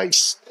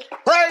voice.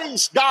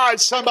 Praise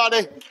God,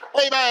 somebody.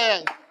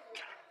 Amen.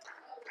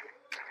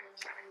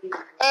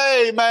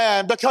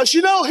 Amen. Because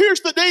you know,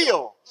 here's the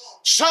deal.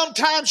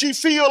 Sometimes you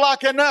feel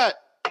like a nut.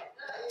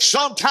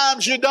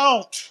 Sometimes you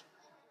don't.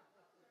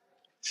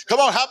 Come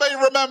on, how many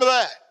remember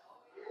that?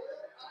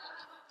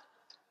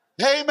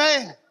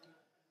 Amen.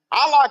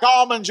 I like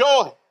almond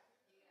joy.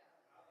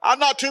 I'm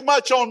not too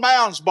much on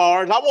Mounds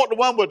bars. I want the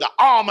one with the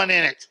almond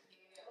in it.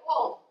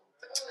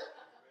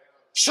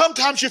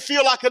 Sometimes you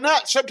feel like a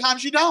nut.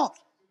 Sometimes you don't.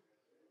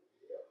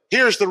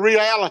 Here's the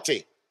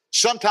reality.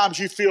 Sometimes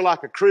you feel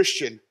like a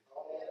Christian,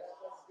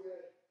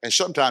 and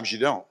sometimes you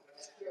don't.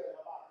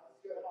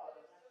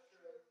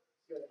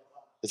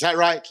 Is that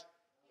right?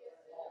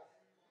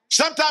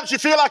 Sometimes you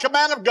feel like a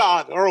man of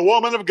God or a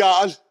woman of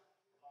God,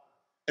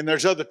 and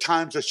there's other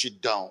times that you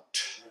don't.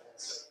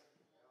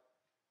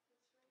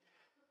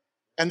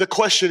 And the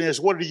question is,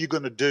 what are you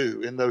going to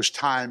do in those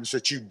times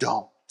that you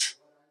don't?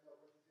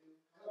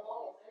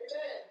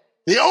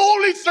 The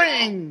only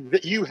thing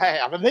that you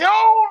have, and the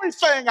only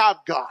thing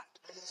I've got,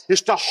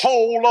 is to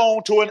hold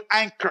on to an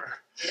anchor.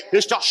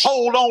 Is to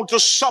hold on to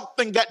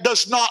something that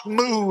does not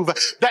move,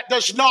 that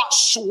does not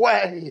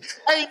sway.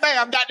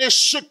 Amen. That is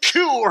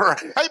secure.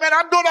 Amen.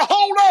 I'm going to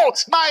hold on.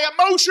 My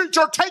emotions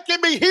are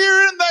taking me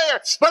here and there,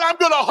 but I'm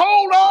going to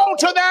hold on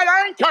to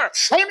that anchor.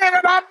 Amen.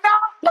 And I'm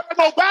not going to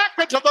go back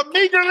into the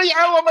meagerly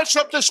elements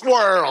of this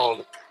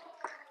world.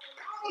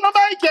 I'm going to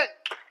make it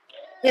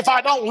if I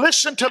don't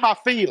listen to my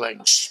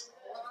feelings,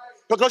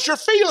 because your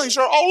feelings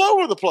are all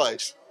over the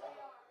place.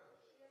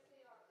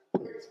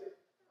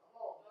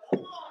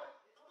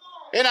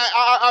 And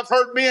I've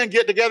heard men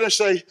get together and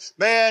say,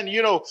 man,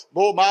 you know,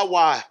 boy, my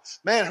wife,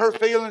 man, her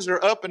feelings are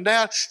up and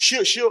down.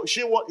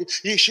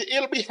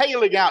 It'll be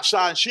hailing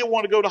outside and she'll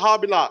want to go to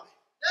Hobby Lobby.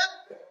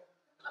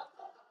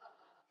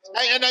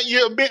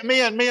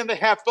 And men, they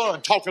have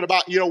fun talking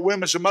about, you know,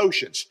 women's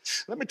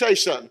emotions. Let me tell you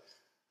something.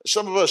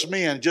 Some of us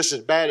men just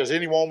as bad as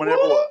any woman ever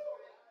was.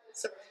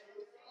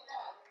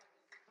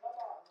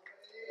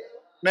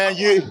 Man,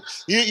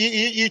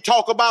 you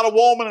talk about a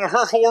woman and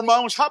her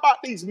hormones. How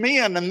about these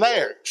men and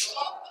theirs?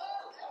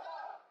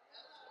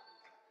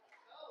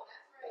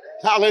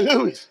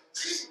 Hallelujah.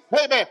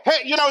 Hey, man.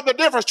 Hey, you know the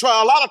difference between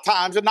a lot of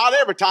times, and not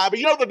every time, but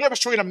you know the difference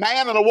between a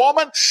man and a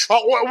woman?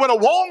 When a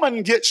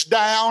woman gets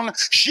down,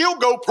 she'll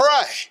go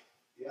pray.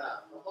 Yeah.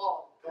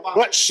 Come on.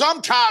 But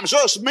sometimes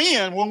us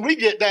men, when we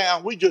get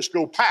down, we just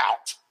go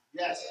pout.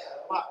 Yes.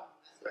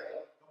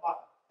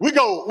 We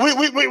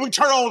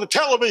turn on the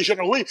television,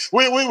 or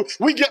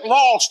we get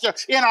lost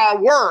in our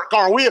work,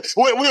 or we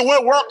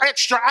work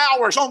extra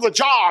hours on the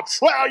job.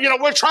 Well, you know,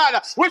 we're trying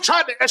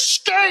to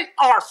escape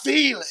our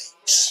feelings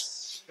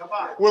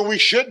when we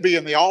should be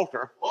in the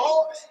altar.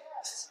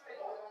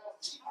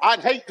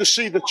 I'd hate to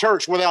see the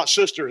church without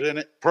sisters in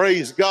it.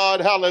 Praise God,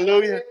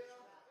 hallelujah,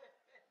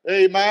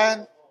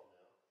 amen.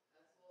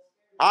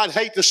 I'd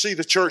hate to see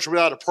the church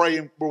without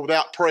praying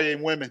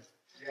women.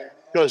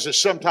 Because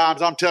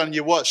sometimes, I'm telling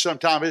you what,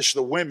 sometimes it's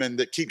the women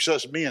that keeps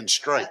us men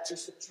straight.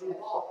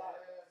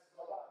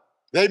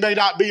 They may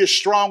not be as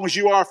strong as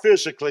you are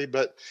physically,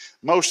 but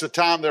most of the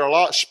time they're a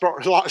lot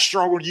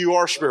stronger than you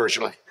are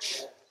spiritually.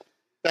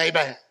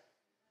 Amen.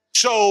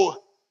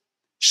 So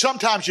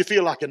sometimes you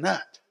feel like a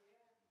nut,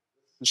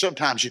 and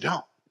sometimes you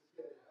don't.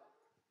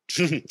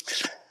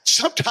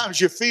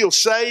 Sometimes you feel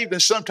saved,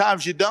 and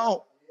sometimes you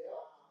don't.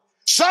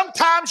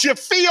 Sometimes you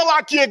feel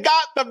like you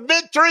got the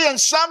victory,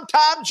 and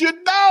sometimes you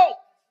don't.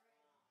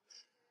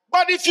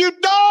 But if you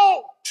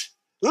don't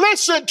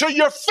listen to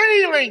your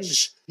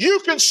feelings, you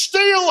can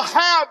still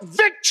have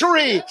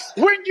victory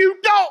when you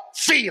don't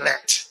feel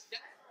it.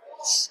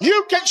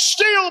 You can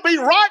still be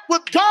right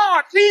with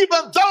God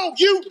even though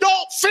you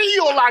don't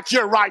feel like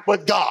you're right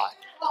with God.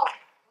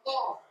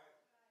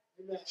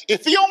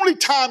 If the only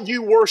time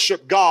you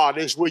worship God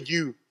is when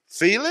you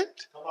feel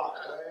it,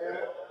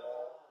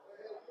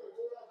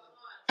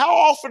 how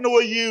often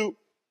will you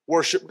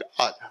worship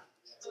God?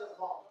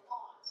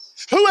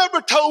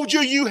 Whoever told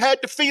you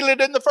had to feel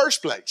it in the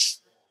first place?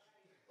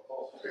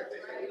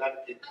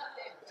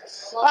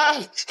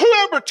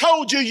 Whoever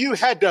told you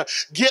had to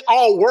get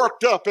all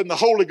worked up in the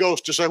Holy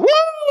Ghost to say,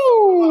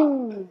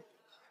 woo!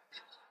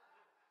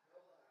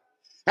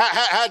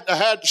 I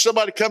had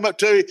somebody come up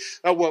to me.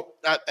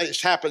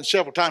 It's happened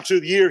several times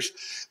through the years.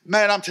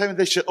 Man, I'm telling you,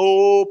 they said,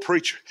 oh,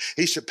 preacher.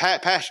 He said,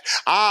 Pastor,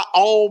 I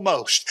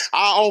almost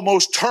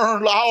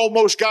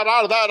got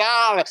out of that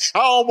aisle. I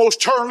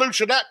almost turned loose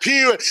in that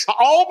pew.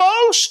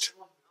 Almost?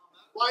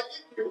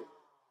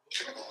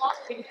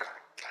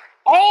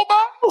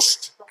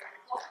 Almost.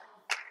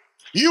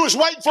 You was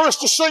waiting for us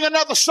to sing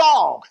another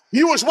song.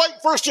 You was waiting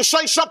for us to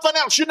say something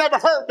else you never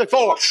heard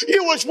before.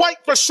 You was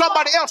waiting for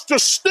somebody else to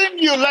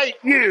stimulate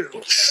you.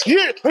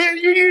 You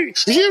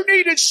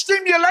needed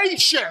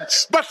stimulation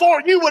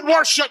before you would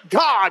worship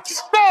God.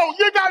 No,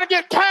 you got to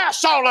get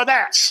past all of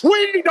that.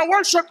 We need to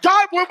worship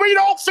God when we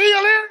don't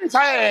feel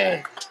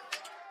anything.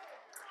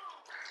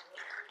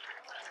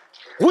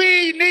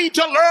 We need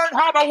to learn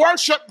how to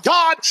worship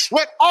God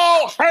when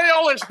all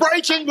hell is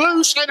breaking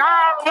loose in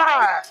our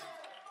lives.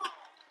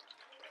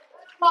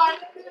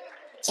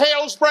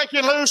 Hell's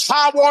breaking loose,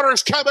 high water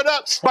is coming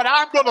up, but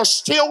I'm going to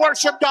still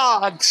worship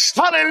God.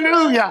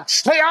 Hallelujah.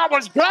 Hey, I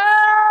was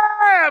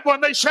glad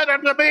when they said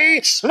unto me,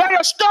 let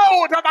us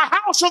go to the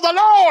house of the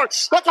Lord,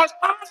 because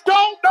I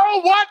don't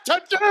know what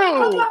to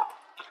do.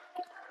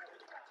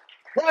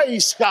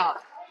 Praise God.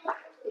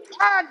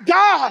 My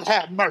God,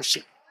 have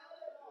mercy.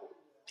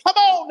 Come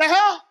on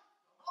now.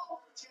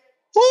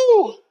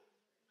 Woo.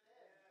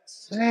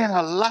 Man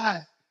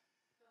alive.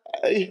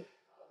 Hey.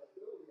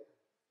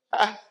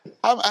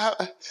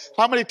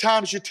 How many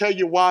times you tell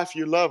your wife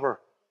you love her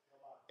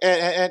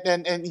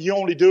and you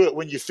only do it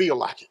when you feel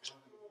like it?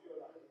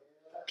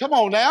 Come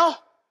on now.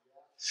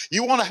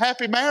 You want a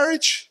happy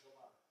marriage?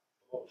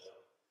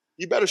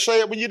 You better say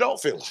it when you don't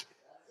feel like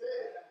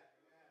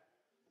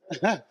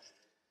it.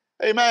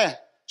 Amen.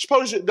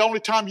 Suppose the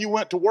only time you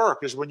went to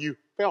work is when you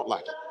felt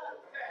like it.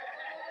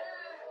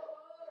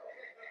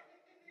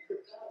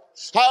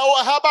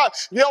 How about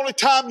the only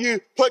time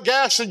you put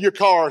gas in your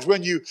car is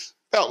when you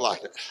felt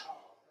like it?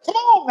 Come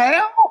on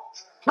now.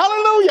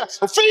 Hallelujah.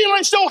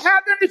 Feelings don't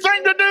have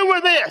anything to do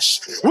with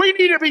this. We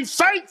need to be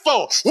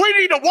faithful. We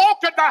need to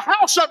walk in the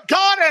house of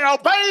God and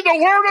obey the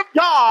word of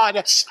God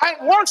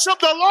and worship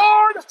the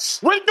Lord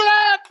with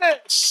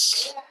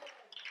gladness.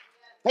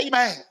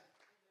 Amen.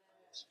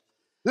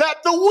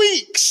 Let the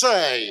weak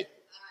say,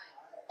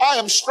 I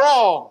am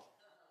strong.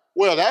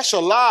 Well, that's a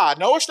lie.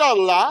 No, it's not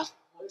a lie.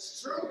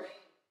 It's true.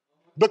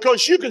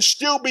 Because you can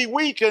still be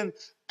weak and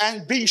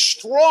be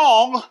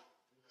strong,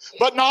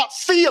 but not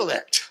feel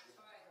it.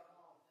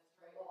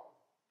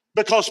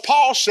 Because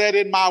Paul said,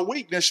 in my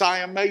weakness, I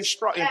am made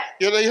strong.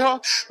 You know,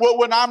 well,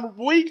 when I'm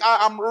weak,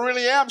 I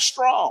really am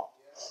strong.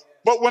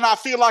 But when I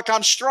feel like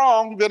I'm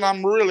strong, then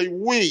I'm really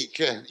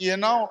weak, you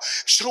know.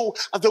 So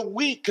the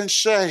weak can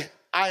say,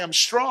 I am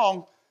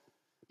strong,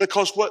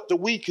 because what the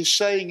weak is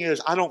saying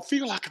is, I don't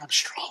feel like I'm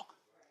strong.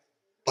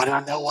 But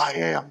I know I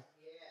am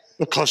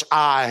because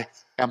I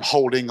am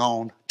holding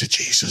on to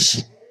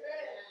Jesus.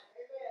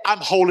 I'm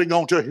holding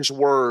on to his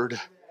word.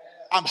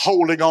 I'm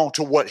holding on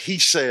to what he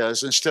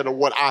says instead of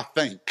what I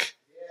think.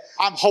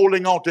 I'm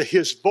holding on to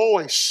his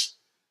voice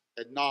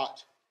and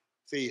not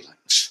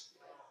feelings.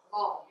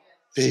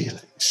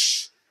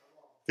 Feelings.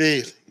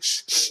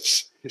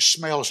 Feelings. It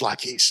smells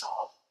like Esau.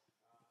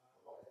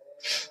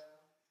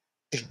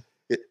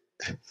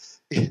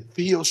 It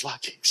feels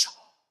like Esau.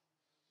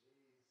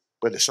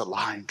 But it's a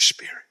lying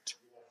spirit.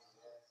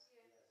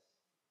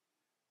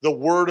 The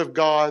word of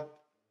God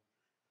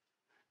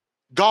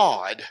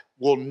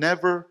will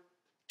never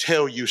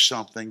tell you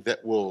something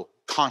that will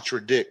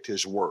contradict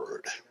his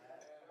word.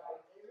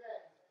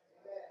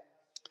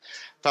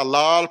 A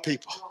lot of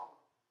people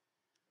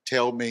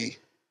tell me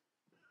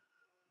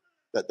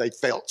that they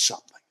felt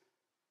something.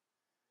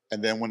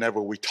 And then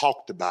whenever we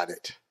talked about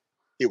it,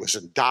 it was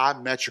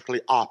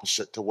diametrically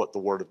opposite to what the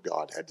word of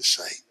God had to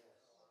say.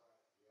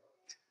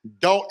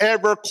 Don't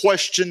ever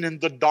question in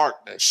the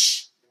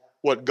darkness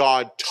what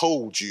God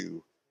told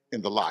you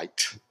in the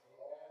light.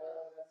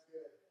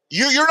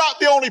 You're not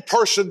the only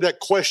person that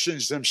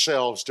questions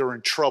themselves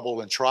during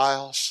trouble and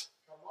trials.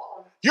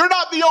 You're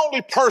not the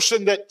only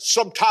person that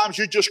sometimes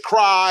you just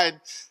cry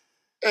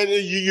and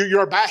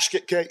you're a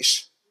basket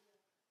case.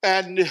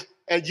 And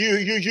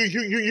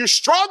you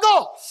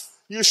struggle.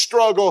 You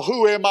struggle.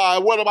 Who am I?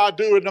 What am I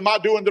doing? Am I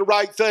doing the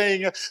right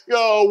thing?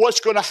 What's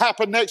going to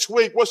happen next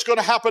week? What's going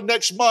to happen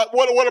next month?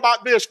 What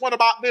about this? What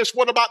about this?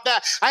 What about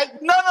that?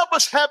 None of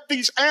us have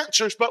these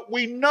answers, but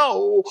we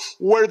know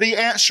where the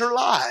answer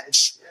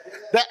lies.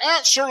 The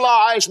answer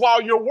lies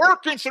while you're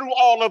working through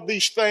all of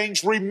these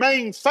things.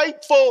 Remain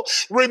faithful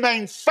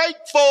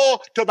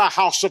to the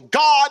house of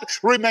God.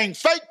 Remain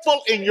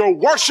faithful in your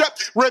worship.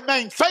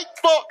 Remain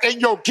faithful in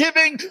your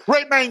giving.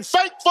 Remain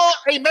faithful,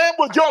 amen,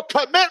 with your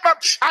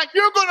commitment. And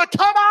you're going to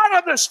come out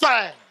of this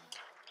thing.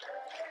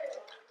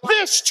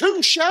 This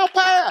too shall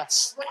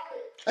pass.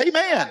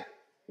 Amen.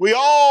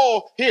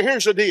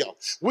 Here's the deal.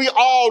 We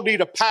all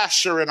need a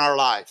pastor in our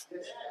life,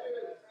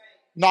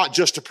 not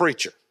just a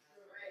preacher.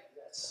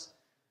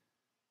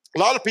 A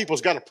lot of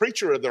people's got a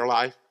preacher in their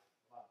life,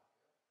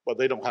 but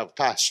they don't have a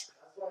pastor.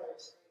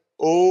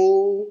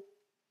 Oh,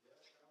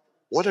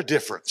 what a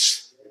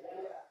difference.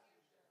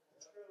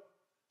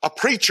 A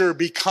preacher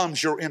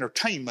becomes your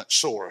entertainment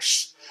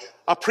source.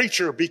 A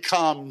preacher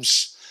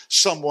becomes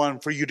someone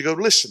for you to go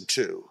listen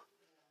to.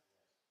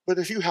 But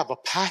if you have a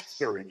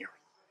pastor in your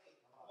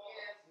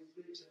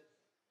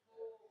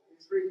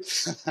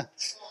life,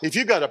 if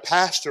you got a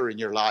pastor in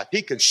your life,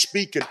 he can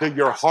speak into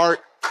your heart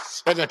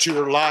and into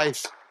your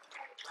life,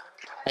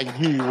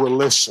 and you will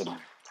listen.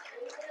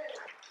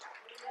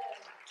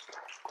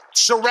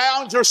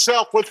 Surround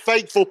yourself with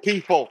faithful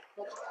people.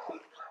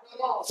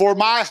 For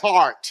my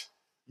heart,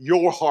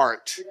 your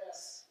heart,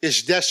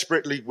 is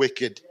desperately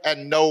wicked,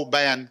 and no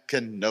man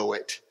can know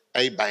it.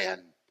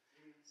 Amen.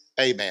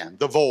 Amen.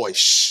 The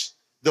voice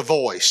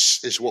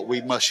is what we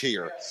must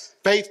hear.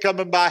 Faith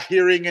coming by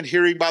hearing, and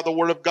hearing by the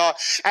word of God.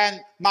 And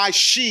my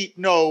sheep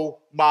know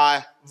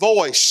my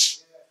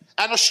voice.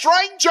 And a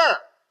stranger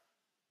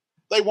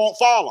they won't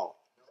follow.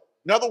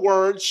 In other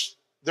words,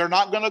 they're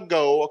not going to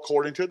go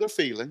according to their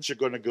feelings. They're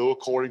going to go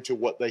according to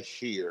what they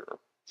hear.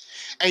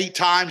 8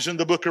 times in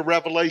the book of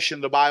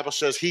Revelation, the Bible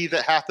says, he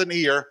that hath an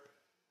ear,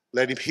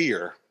 let him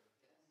hear.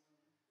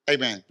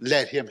 Amen.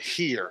 Let him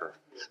hear.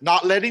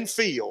 Not let him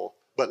feel,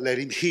 but let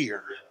him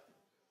hear.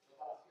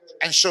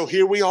 And so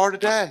here we are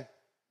today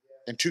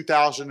in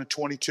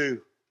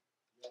 2022,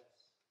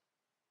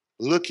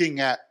 looking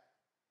at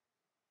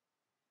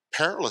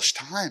perilous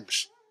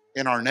times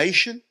in our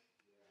nation,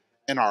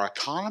 in our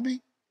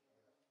economy,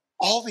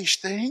 all these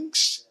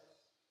things.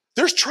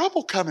 There's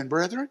trouble coming,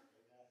 brethren.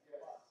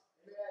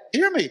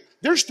 Hear me.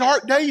 There's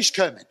dark days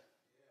coming.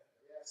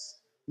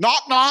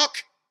 Knock,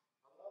 knock.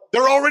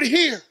 They're already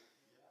here.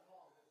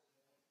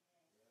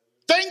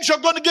 Things are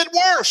going to get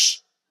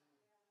worse.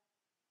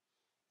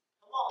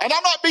 And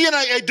I'm not being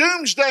a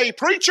doomsday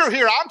preacher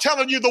here. I'm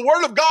telling you, the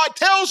Word of God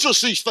tells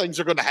us these things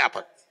are going to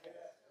happen.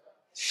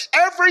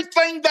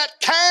 Everything that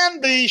can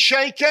be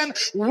shaken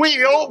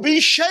will be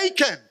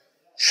shaken.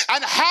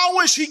 And how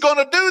is he going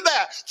to do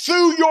that?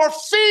 Through your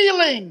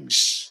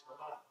feelings.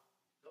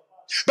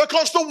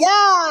 Because the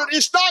Word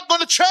is not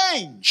going to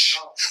change.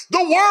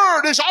 The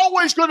Word is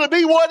always going to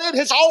be what it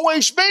has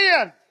always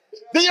been.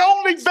 The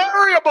only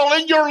variable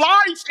in your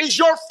life is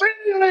your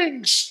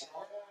feelings.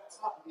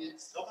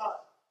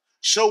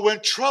 So when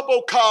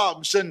trouble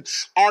comes and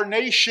our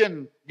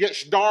nation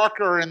gets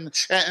darker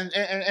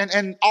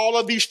and all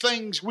of these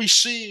things we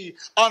see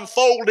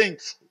unfolding,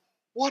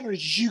 what are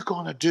you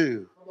going to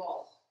do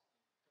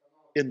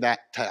in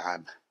that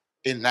time,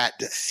 in that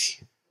day?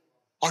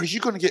 Are you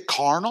going to get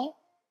carnal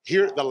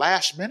here at the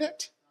last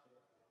minute?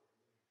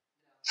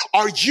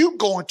 Are you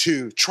going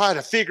to try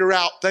to figure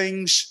out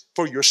things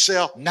for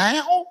yourself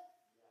now?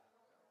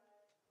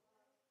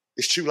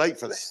 It's too late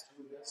for that.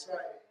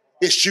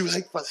 It's too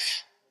late for that.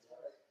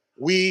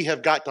 We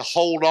have got to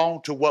hold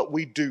on to what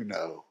we do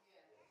know.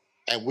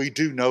 And we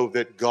do know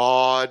that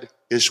God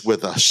is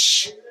with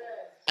us.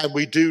 And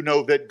we do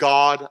know that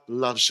God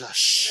loves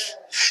us.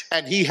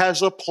 And He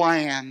has a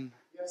plan.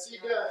 Yes, He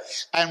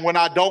does. And when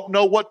I don't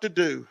know what to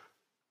do,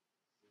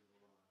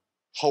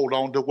 hold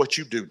on to what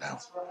you do know.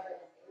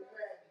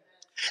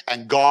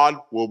 And God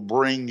will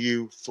bring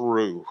you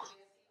through.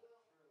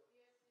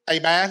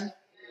 Amen?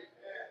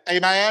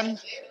 Amen?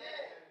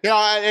 You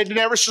know, it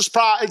never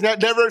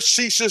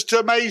ceases to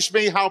amaze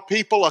me how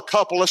people, a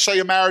couple, let's say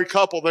a married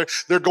couple,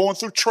 they're going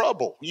through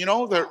trouble. You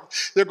know,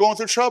 they're going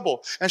through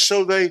trouble. And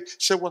so they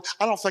say, well,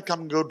 I don't think I'm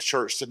going to go to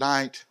church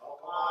tonight.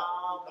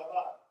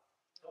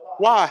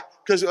 Why?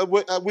 Because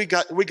we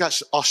got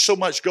so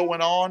much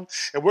going on,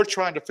 and we're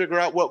trying to figure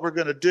out what we're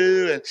going to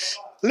do. And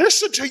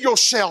listen to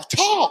yourself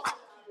talk.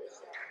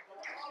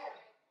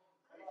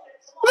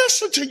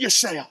 Listen to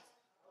yourself.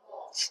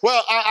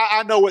 Well,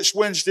 I know it's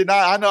Wednesday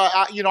night.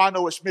 I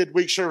know it's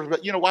midweek service,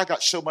 but I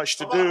got so much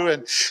to do,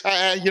 and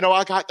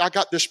I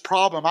got this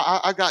problem.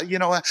 I got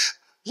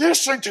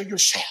listen to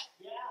yourself.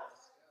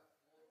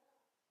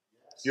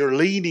 You're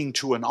leaning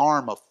to an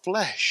arm of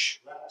flesh.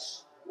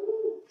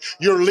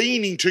 You're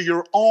leaning to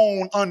your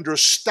own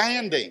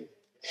understanding,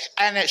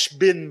 and it's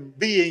been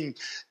being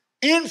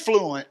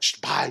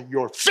influenced by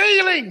your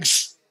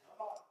feelings.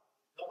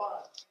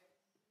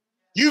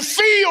 You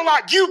feel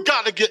like you've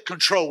got to get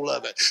control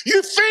of it.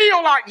 You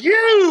feel like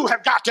you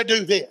have got to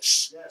do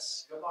this.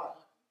 Yes, come on.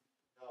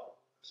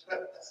 No.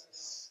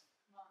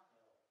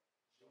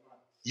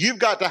 You've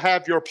got to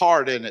have your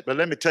part in it. But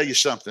let me tell you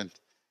something.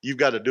 You've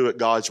got to do it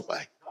God's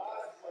way.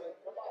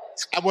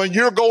 And when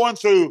you're going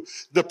through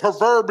the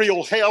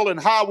proverbial hell and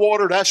high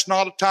water, that's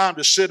not a time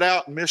to sit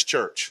out and miss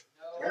church.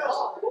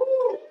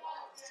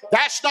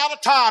 That's not a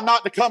time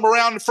not to come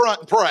around in front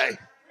and pray.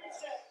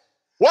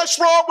 What's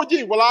wrong with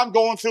you? Well, I'm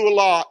going through a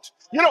lot.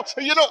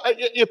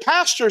 Your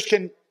pastors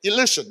can,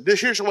 listen,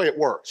 here's the way it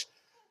works.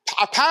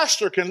 A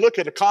pastor can look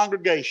at a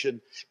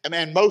congregation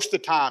and most of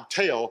the time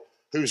tell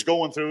who's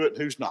going through it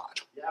and who's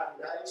not.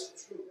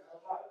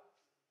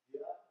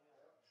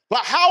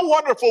 But how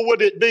wonderful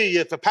would it be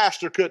if a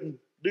pastor couldn't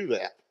do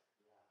that?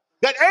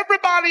 That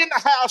everybody in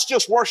the house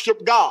just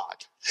worshiped God.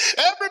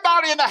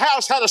 Everybody in the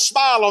house had a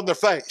smile on their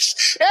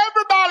face.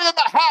 Everybody in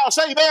the house,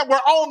 amen, were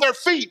on their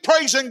feet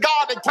praising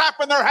God and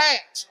clapping their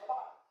hands.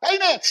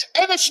 Amen.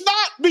 And it's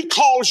not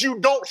because you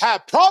don't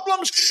have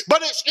problems,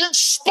 but it's in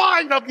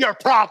spite of your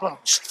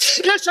problems.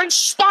 It's in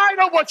spite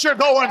of what you're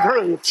going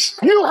through.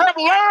 You have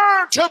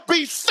learned to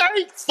be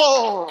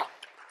faithful.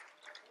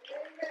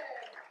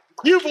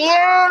 You've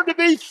learned to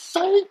be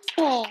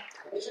faithful.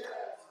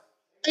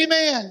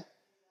 Amen.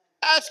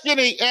 Ask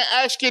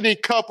any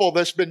couple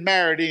that's been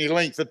married any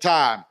length of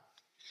time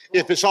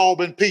if it's all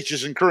been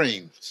peaches and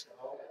cream.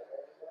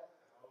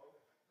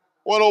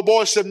 One old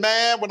boy said,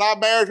 man, when I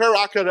married her,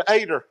 I could have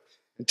ate her.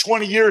 And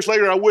 20 years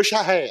later, I wish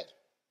I had.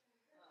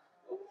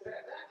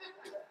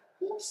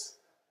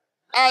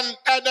 And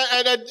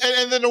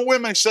then the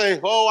women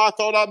say, oh, I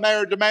thought I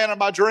married the man of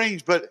my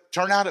dreams, but it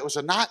turned out it was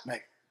a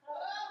nightmare.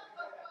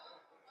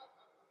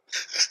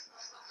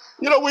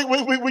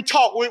 We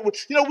talk,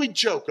 we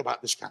joke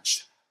about this kind of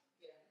stuff.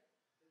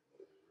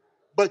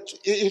 But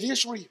it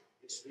is real.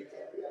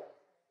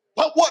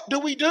 But what do?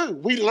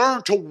 We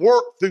learn to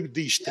work through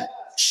these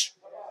things.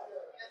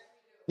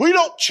 We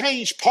don't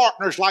change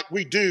partners like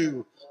we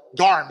do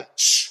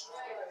garments.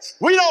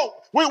 We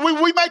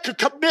make a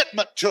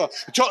commitment to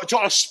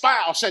a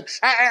spouse and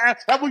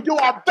we do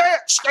our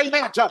best,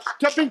 amen, to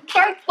be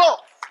faithful.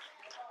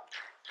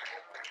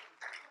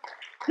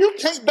 You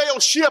can't bail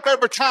ship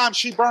every time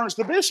she burns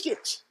the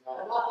biscuits.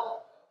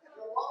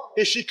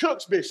 If she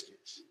cooks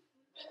biscuits.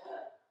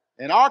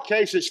 In our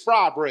case, it's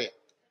fry bread.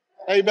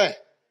 Amen.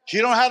 She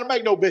don't know how to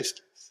make no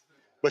biscuits.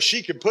 But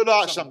she can put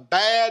out some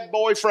bad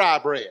boy fry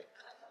bread.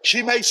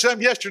 She made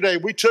some yesterday.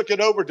 We took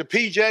it over to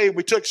PJ.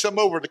 We took some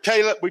over to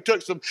Caleb. We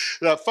took some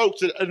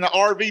folks in the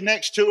RV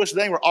next to us.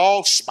 They were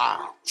all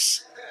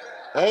smiles.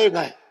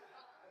 Amen.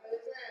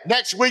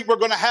 Next week, we're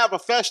going to have a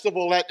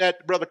festival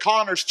at Brother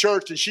Connor's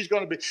church, and there's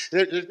going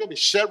to be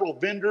several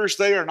vendors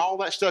there and all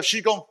that stuff.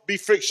 She's going to be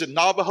fixing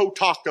Navajo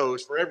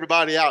tacos for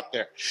everybody out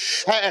there.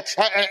 But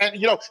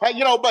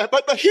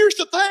here's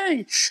the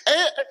thing.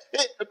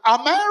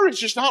 Our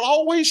marriage is not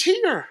always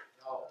here.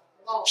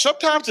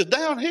 Sometimes it's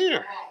down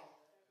here.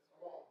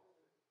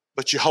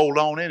 But you hold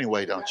on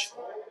anyway, don't you?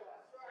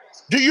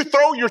 Do you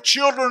throw your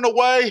children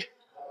away?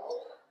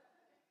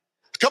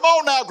 Come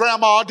on now,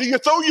 Grandma. Do you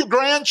throw your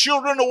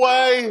grandchildren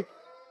away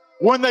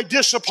when they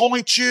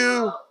disappoint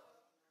you?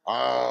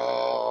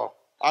 Oh,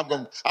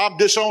 I'm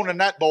disowning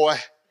that boy.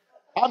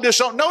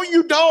 No,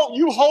 you don't.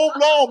 You hold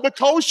on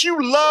because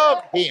you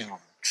love him.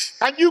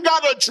 And you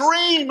got a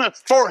dream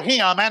for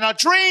him and a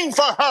dream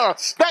for her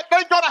that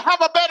they're going to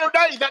have a better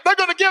day, that they're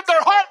going to give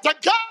their heart to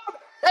God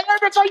and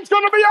everything's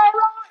going to be all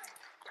right.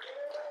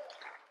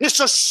 It's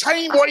the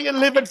same way in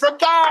living for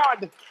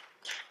God.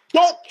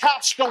 Don't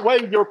cast away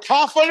your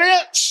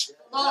confidence,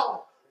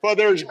 for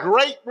there's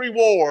great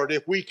reward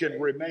if we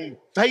can remain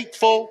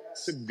faithful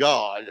to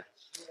God.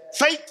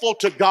 Faithful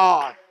to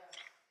God.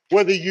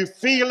 whether you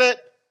feel it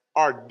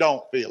or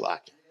don't feel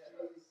like it.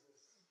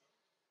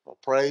 Well,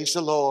 praise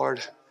the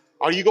Lord.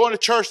 Are you going to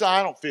church? No,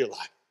 I don't feel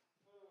like it.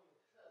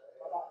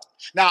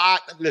 Now,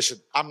 listen,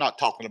 I'm not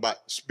talking about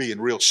being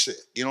real sick.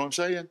 You know what I'm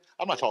saying?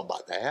 I'm not talking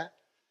about that.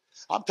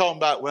 I'm talking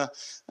about, well,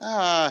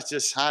 I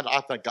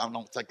don't think I'm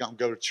going to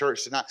go to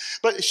church tonight.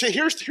 But see,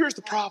 here's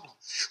the problem.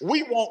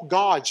 We want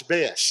God's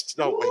best,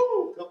 don't we?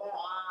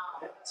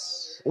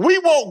 We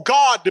want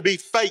God to be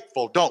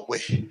faithful, don't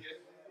we?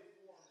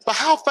 But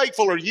how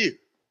faithful are you?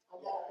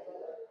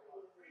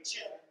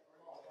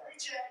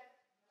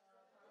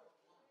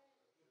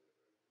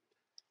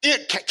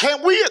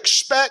 Can we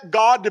expect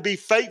God to be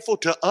faithful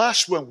to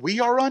us when we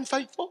are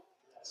unfaithful?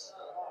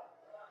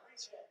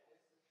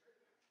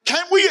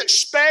 Can we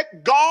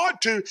expect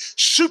God to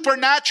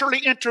supernaturally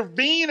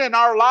intervene in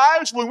our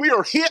lives when we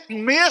are hit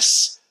and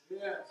miss?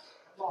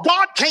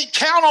 God can't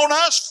count on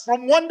us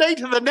from one day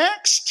to the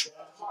next.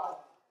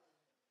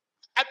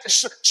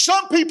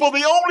 Some people,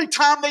 the only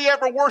time they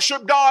ever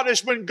worship God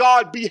is when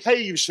God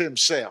behaves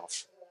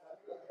himself.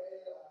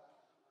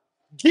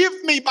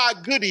 Give me my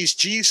goodies,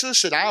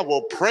 Jesus, and I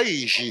will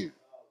praise you.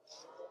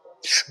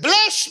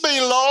 Bless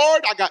me,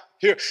 Lord. I got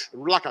here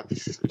like a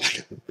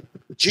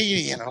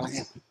genie in a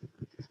lamp.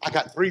 I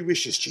got 3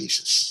 wishes,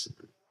 Jesus.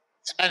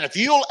 And if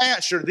you'll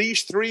answer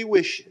these 3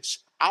 wishes,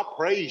 I'll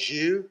praise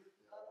you.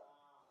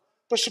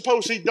 But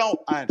suppose he don't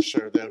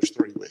answer those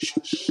 3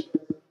 wishes.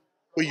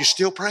 Will you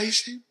still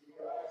praise him?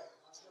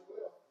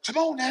 Come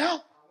on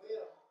now.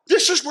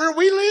 This is where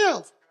we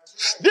live.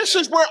 This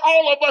is where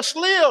all of us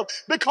live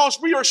because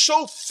we are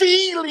so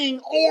feeling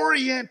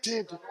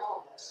oriented.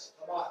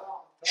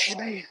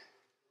 Amen.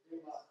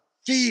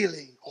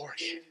 Feeling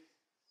oriented.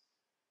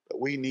 But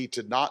we need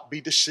to not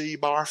be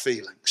deceived by our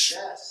feelings,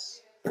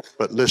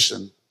 but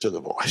listen to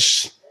the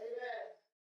voice.